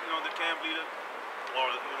know, the camp leader, or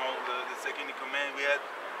you know, the second in command. We had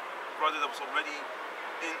a brother that was already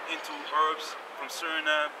into herbs from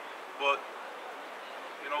Suriname, but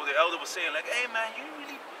you know, the elder was saying like, hey man,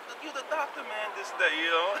 you're the doctor, man, this day, you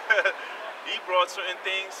know. He brought certain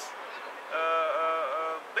things.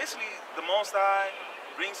 Basically, the Most High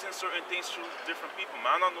brings in certain things through different people,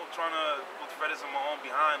 man. I'm not trying to put feathers in my own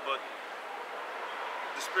behind, but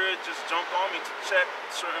the Spirit just jumped on me to check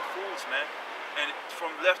certain foods, man. And from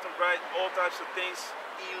left and right, all types of things.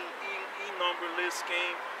 E-number list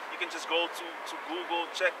came. You can just go to Google,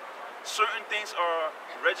 check. Certain things are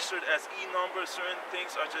registered as E-number. Certain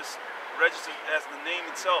things are just registered as the name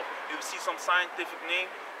itself. If you see some scientific name,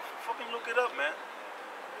 fucking look it up, man.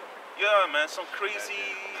 Yeah, man, some crazy,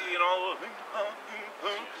 you know,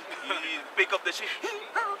 you pick up the shit.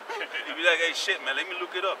 You be like, hey, shit, man, let me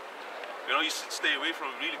look it up. You know, you should stay away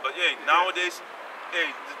from it, really. But yeah, nowadays,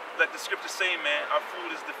 hey, like the scriptures say, man, our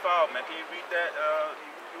food is defiled, man. Can you read that?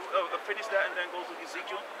 Finish that and then go to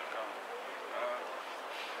Ezekiel.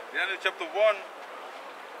 The end of chapter 1,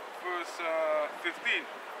 verse 15.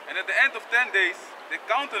 And at the end of 10 days, the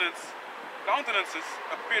countenances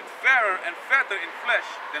appeared fairer and fatter in flesh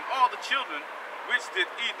than all the children which did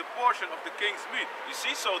eat the portion of the king's meat. You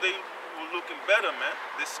see, so they were looking better, man.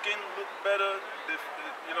 The skin looked better.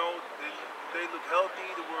 You know, they looked healthy.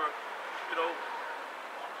 They were, you know,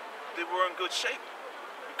 they were in good shape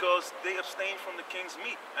because they abstained from the king's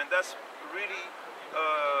meat, and that's really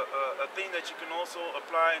a thing that you can also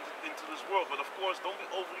apply into this world. But of course, don't be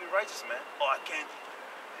overly righteous, man. Oh, I can't.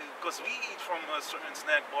 Because we eat from certain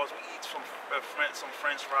snack bars, we eat from some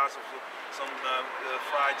French fries, or some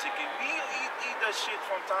fried chicken. We eat that shit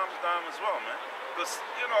from time to time as well, man. Because,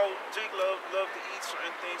 you know, Jake love to eat certain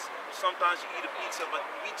things. Sometimes you eat a pizza, but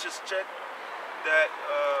we just check that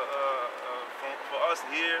for us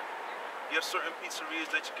here, you have certain pizzerias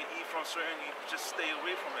that you can eat from, certain, you just stay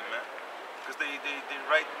away from it, man. Because they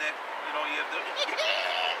right neck, you know, you have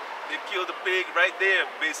they kill the pig right there,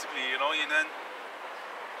 basically, you know, and then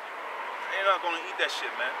you're not gonna eat that shit,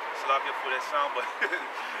 man. Salapia for that sound, but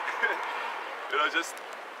you know, just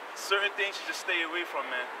certain things you just stay away from,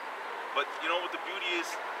 man. But you know what the beauty is?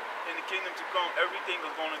 In the kingdom to come, everything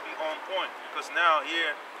is gonna be on point. Because now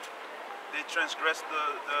here, they transgress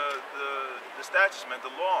the statutes, man, the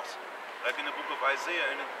laws. Like in the book of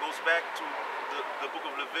Isaiah, and it goes back to the book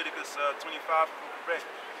of Leviticus 25,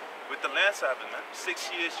 with the land Sabbath, man. 6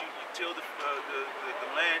 years you till the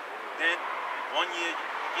land, then 1 year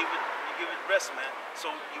you give it rest, man.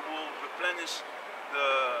 So you will replenish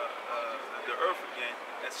the earth again,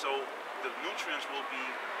 and so the nutrients will be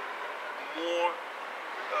more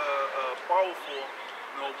powerful,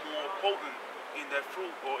 you know, more potent in that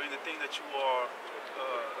fruit or in the thing that you are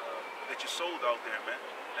that you sowed out there, man.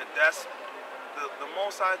 And that's the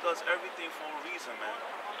Most High does everything for a reason, man.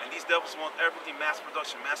 And these devils want everything mass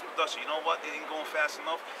production, mass production. You know what? They ain't going fast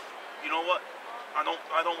enough. You know what? I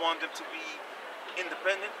don't want them to be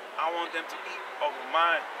independent. I want them to eat of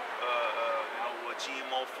my you know,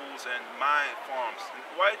 GMO foods and my farms. And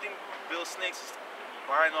why do you think Bill Snakes is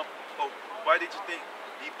buying up? Why did you think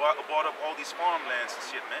he bought up all these farmlands and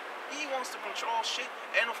shit, man? He wants to control shit,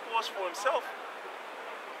 and of course for himself.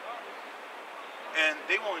 And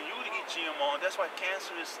they want you to eat GMO, and that's why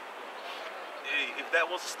cancer is. Hey, if that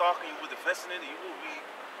was a stalker, you would invest in it, you will be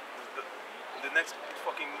the next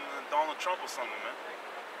fucking Donald Trump or something, man.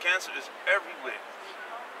 Cancer is everywhere.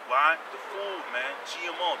 Why? The food, man.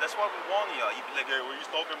 GMO. That's why we warn y'all. You be like, hey, well, you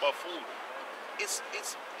talking about food? It's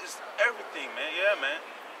everything, man. Yeah, man.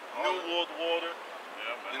 New World Order.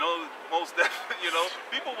 Yeah, man. You know, most definitely. You know,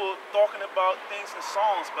 people were talking about things in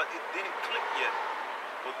songs, but it didn't click yet.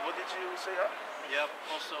 What did you say? Yeah.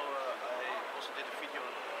 Also, I also did a video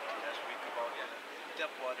last week about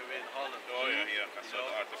tap water in Holland. Oh yeah, I saw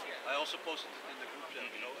the article. I also posted it in the group chat,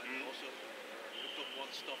 you know, and also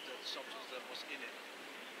one stuff that substance that was in it.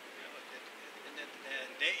 And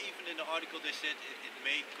they even in the article they said it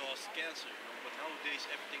may cause cancer, you know, but nowadays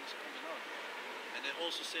everything's coming out. And they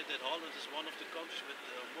also said that Holland is one of the countries with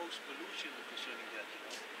the most pollution concerning that, you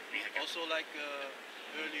know. Also like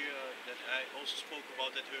earlier, that I also spoke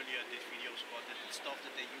about that earlier in these videos about that stuff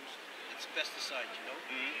that they use, it's pesticide, you know.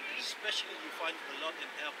 And especially you find it a lot in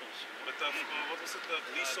apples. You know? But what was it?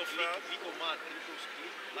 Glyphosate?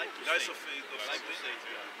 Glyphosate.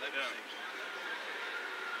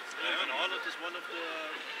 And Holland is one of the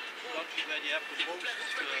countries where you have the most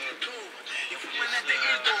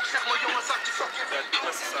That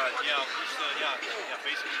pesticide.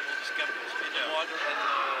 Basically all these chemicals in the water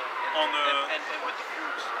and with the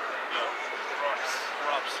fruits.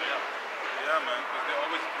 Crops. Yeah, man. Because they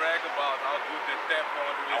always brag about how good the tap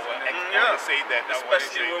water is. Say that.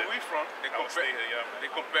 Especially where we from. They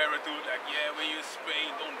compare it to like, when you're in Spain,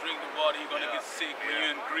 don't drink the water, you're gonna get sick. When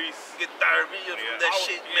you're in Greece, Get diarrhea from that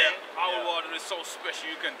shit, man. Our water is so special,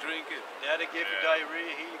 you can drink it. Yeah, they give you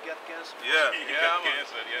diarrhea, here you get cancer. Yeah.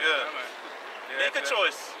 Man. Make a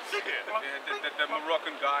choice. That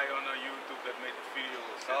Moroccan guy on YouTube that made the video.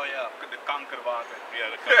 Oh yeah. The kankerwater. Yeah,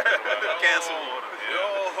 the kankerwater. Cancer water.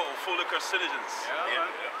 Full of carcinogens. Yeah,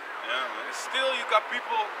 man. And still you got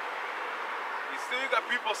people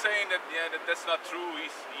saying that that's not true.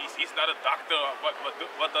 He's not a doctor.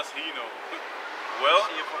 What does he know? Well,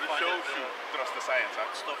 See if I find shows you trust the science, huh?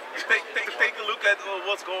 stuff. take a look at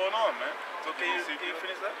what's going on, man. So can you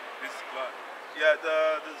finish that? This is klaar. Yeah,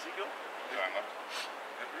 the Ezekiel.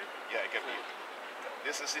 Yeah, ik heb hier.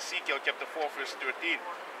 This is Ezekiel chapter 4 verse 13.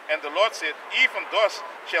 And the Lord said, even thus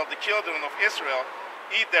shall the children of Israel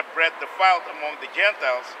eat their bread defiled among the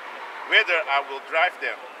Gentiles, whither I will drive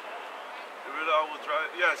them.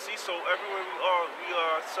 Yeah, see, so everywhere we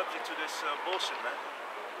are subject to this bullshit, man.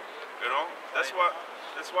 You know, that's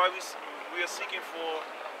why we are seeking for,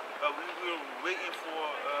 we were waiting for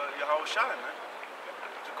Yahweh Shai, man,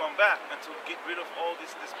 to come back and to get rid of all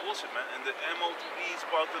this bullshit, man. And the MOTB is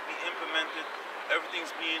about to be implemented.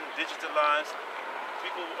 Everything's being digitalized.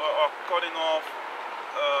 People are cutting off.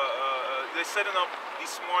 They're setting up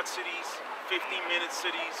these smart cities, 15-minute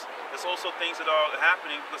cities. There's also things that are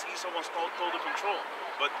happening because Esau wants total control.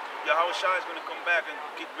 But Yahweh Shai is going to come back and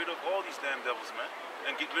get rid of all these damn devils, man.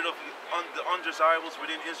 And get rid of the undesirables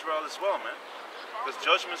within Israel as well, man. Because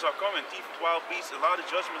judgments are coming. Thief, wild beasts, a lot of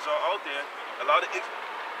judgments are out there. A lot of,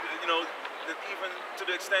 you know, that even to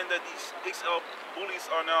the extent that these XL bullies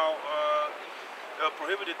are now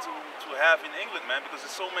prohibited to have in England, man, because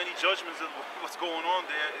there's so many judgments of what's going on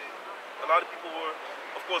there. A lot of people were,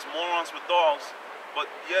 of course, morons with dogs, but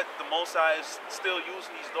yet the Most High is still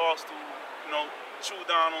using these dogs to, you know, chew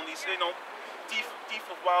down on these, you know, thief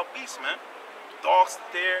of wild beasts, man. Dogs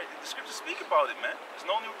there, the scriptures speak about it, man. There's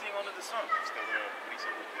no new thing under the sun. Still the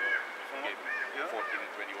priesthood gave me 14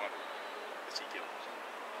 and 21. Ezekiel.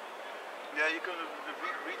 Yeah, you can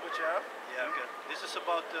read what you have. Yeah, okay. This is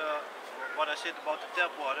about what I said about the tap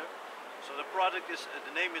water. So the product is,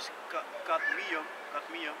 the name is cadmium.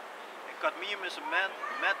 And cadmium is a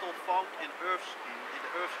metal found in the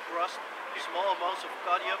Earth's crust. Small amounts of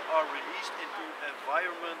cadmium are released into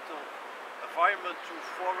environment through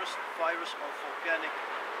forest fires or volcanic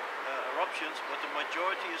eruptions, but the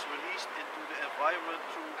majority is released into the environment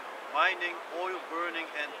through mining, oil burning,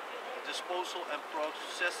 and disposal and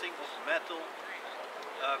processing of metal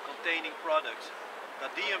containing products.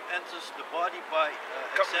 Cadmium enters the body by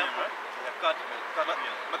example.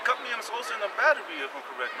 Cadmium. But cadmium is also in a battery, if I'm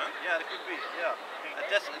correct, man. Yeah, it could be. Yeah, and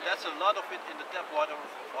that's a lot of it in the tap water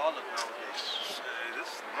of Holland nowadays.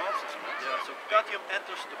 This is nonsense, man. Yeah, so cadmium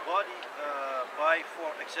enters the body by, for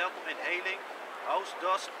example, inhaling house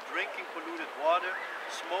dust, drinking polluted water,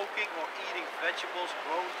 smoking or eating vegetables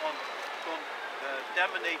grown on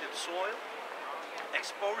contaminated soil.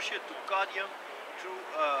 Exposure to cadmium through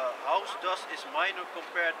house dust is minor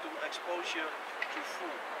compared to exposure to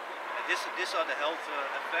food. And these are the health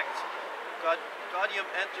effects. Cadmium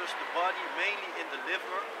enters the body mainly in the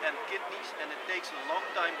liver and kidneys, and it takes a long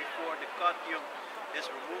time before the cadmium is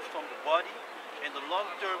removed from the body. In the long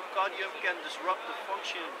term, cadmium can disrupt the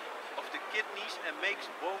function of the kidneys and makes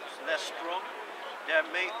bones less strong. There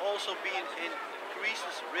may also be an increased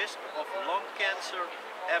risk of lung cancer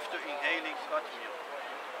after inhaling cadmium.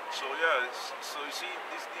 So yeah, so you see,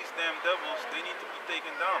 these damn devils, they need to be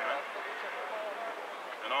taken down, man.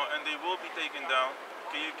 You know, and they will be taken down.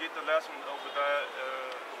 Can you get the last one, Obadiah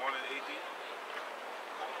 1 and 18?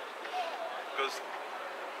 Because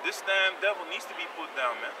this damn devil needs to be put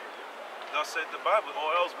down, man. Thus said the Bible,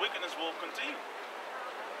 or else wickedness will continue.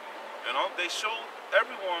 You know, they showed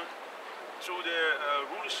everyone through their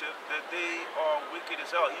rulership that they are wicked as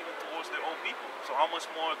hell, even towards their own people. So how much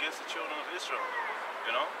more against the children of Israel?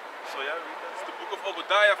 You know? So yeah, read that. It's the book of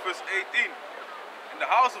Obadiah, verse 18. In the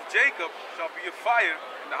house of Jacob shall be a fire,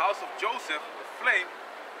 in the house of Joseph a flame,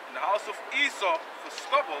 in the house of Esau for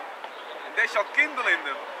stubble, and they shall kindle in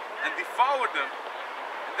them and devour them,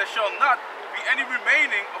 and there shall not be any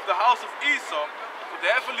remaining of the house of Esau, for the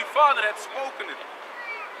heavenly Father had spoken it.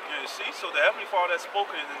 Yeah, you see, so the Heavenly Father has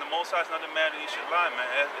spoken it, and the Most High is not a man that he should lie, man.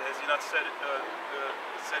 Has he not said it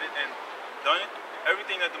and done it?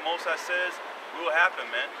 Everything that the Most High says will happen,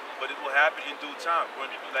 man, but it will happen in due time.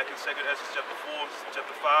 Like in 2 Ezra chapter 4,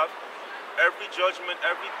 chapter 5, every judgment,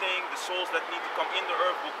 everything, the souls that need to come in the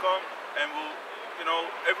earth will come, and will, you know,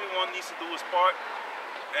 everyone needs to do his part,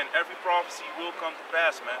 and every prophecy will come to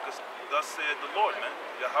pass, man, because thus said the Lord, man.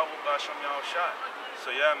 Yahweh B'Hashem Yahushai. So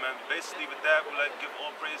yeah, man, basically with that, we like to give all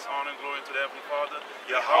praise, honor, and glory to the Heavenly Father.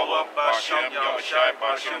 Yahweh B'Hashem Yahushai,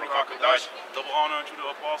 B'Hashem Rakadash. Double honor unto the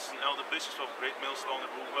apostles and elder bishops of Great Millstone that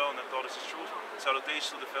rule well and that taught us the truth.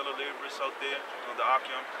 Salutations to the fellow laborers out there, you know, the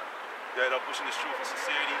Akim, that are pushing this truth and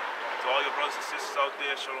sincerity. To all your brothers and sisters out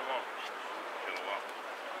there, Shalom. Shalom.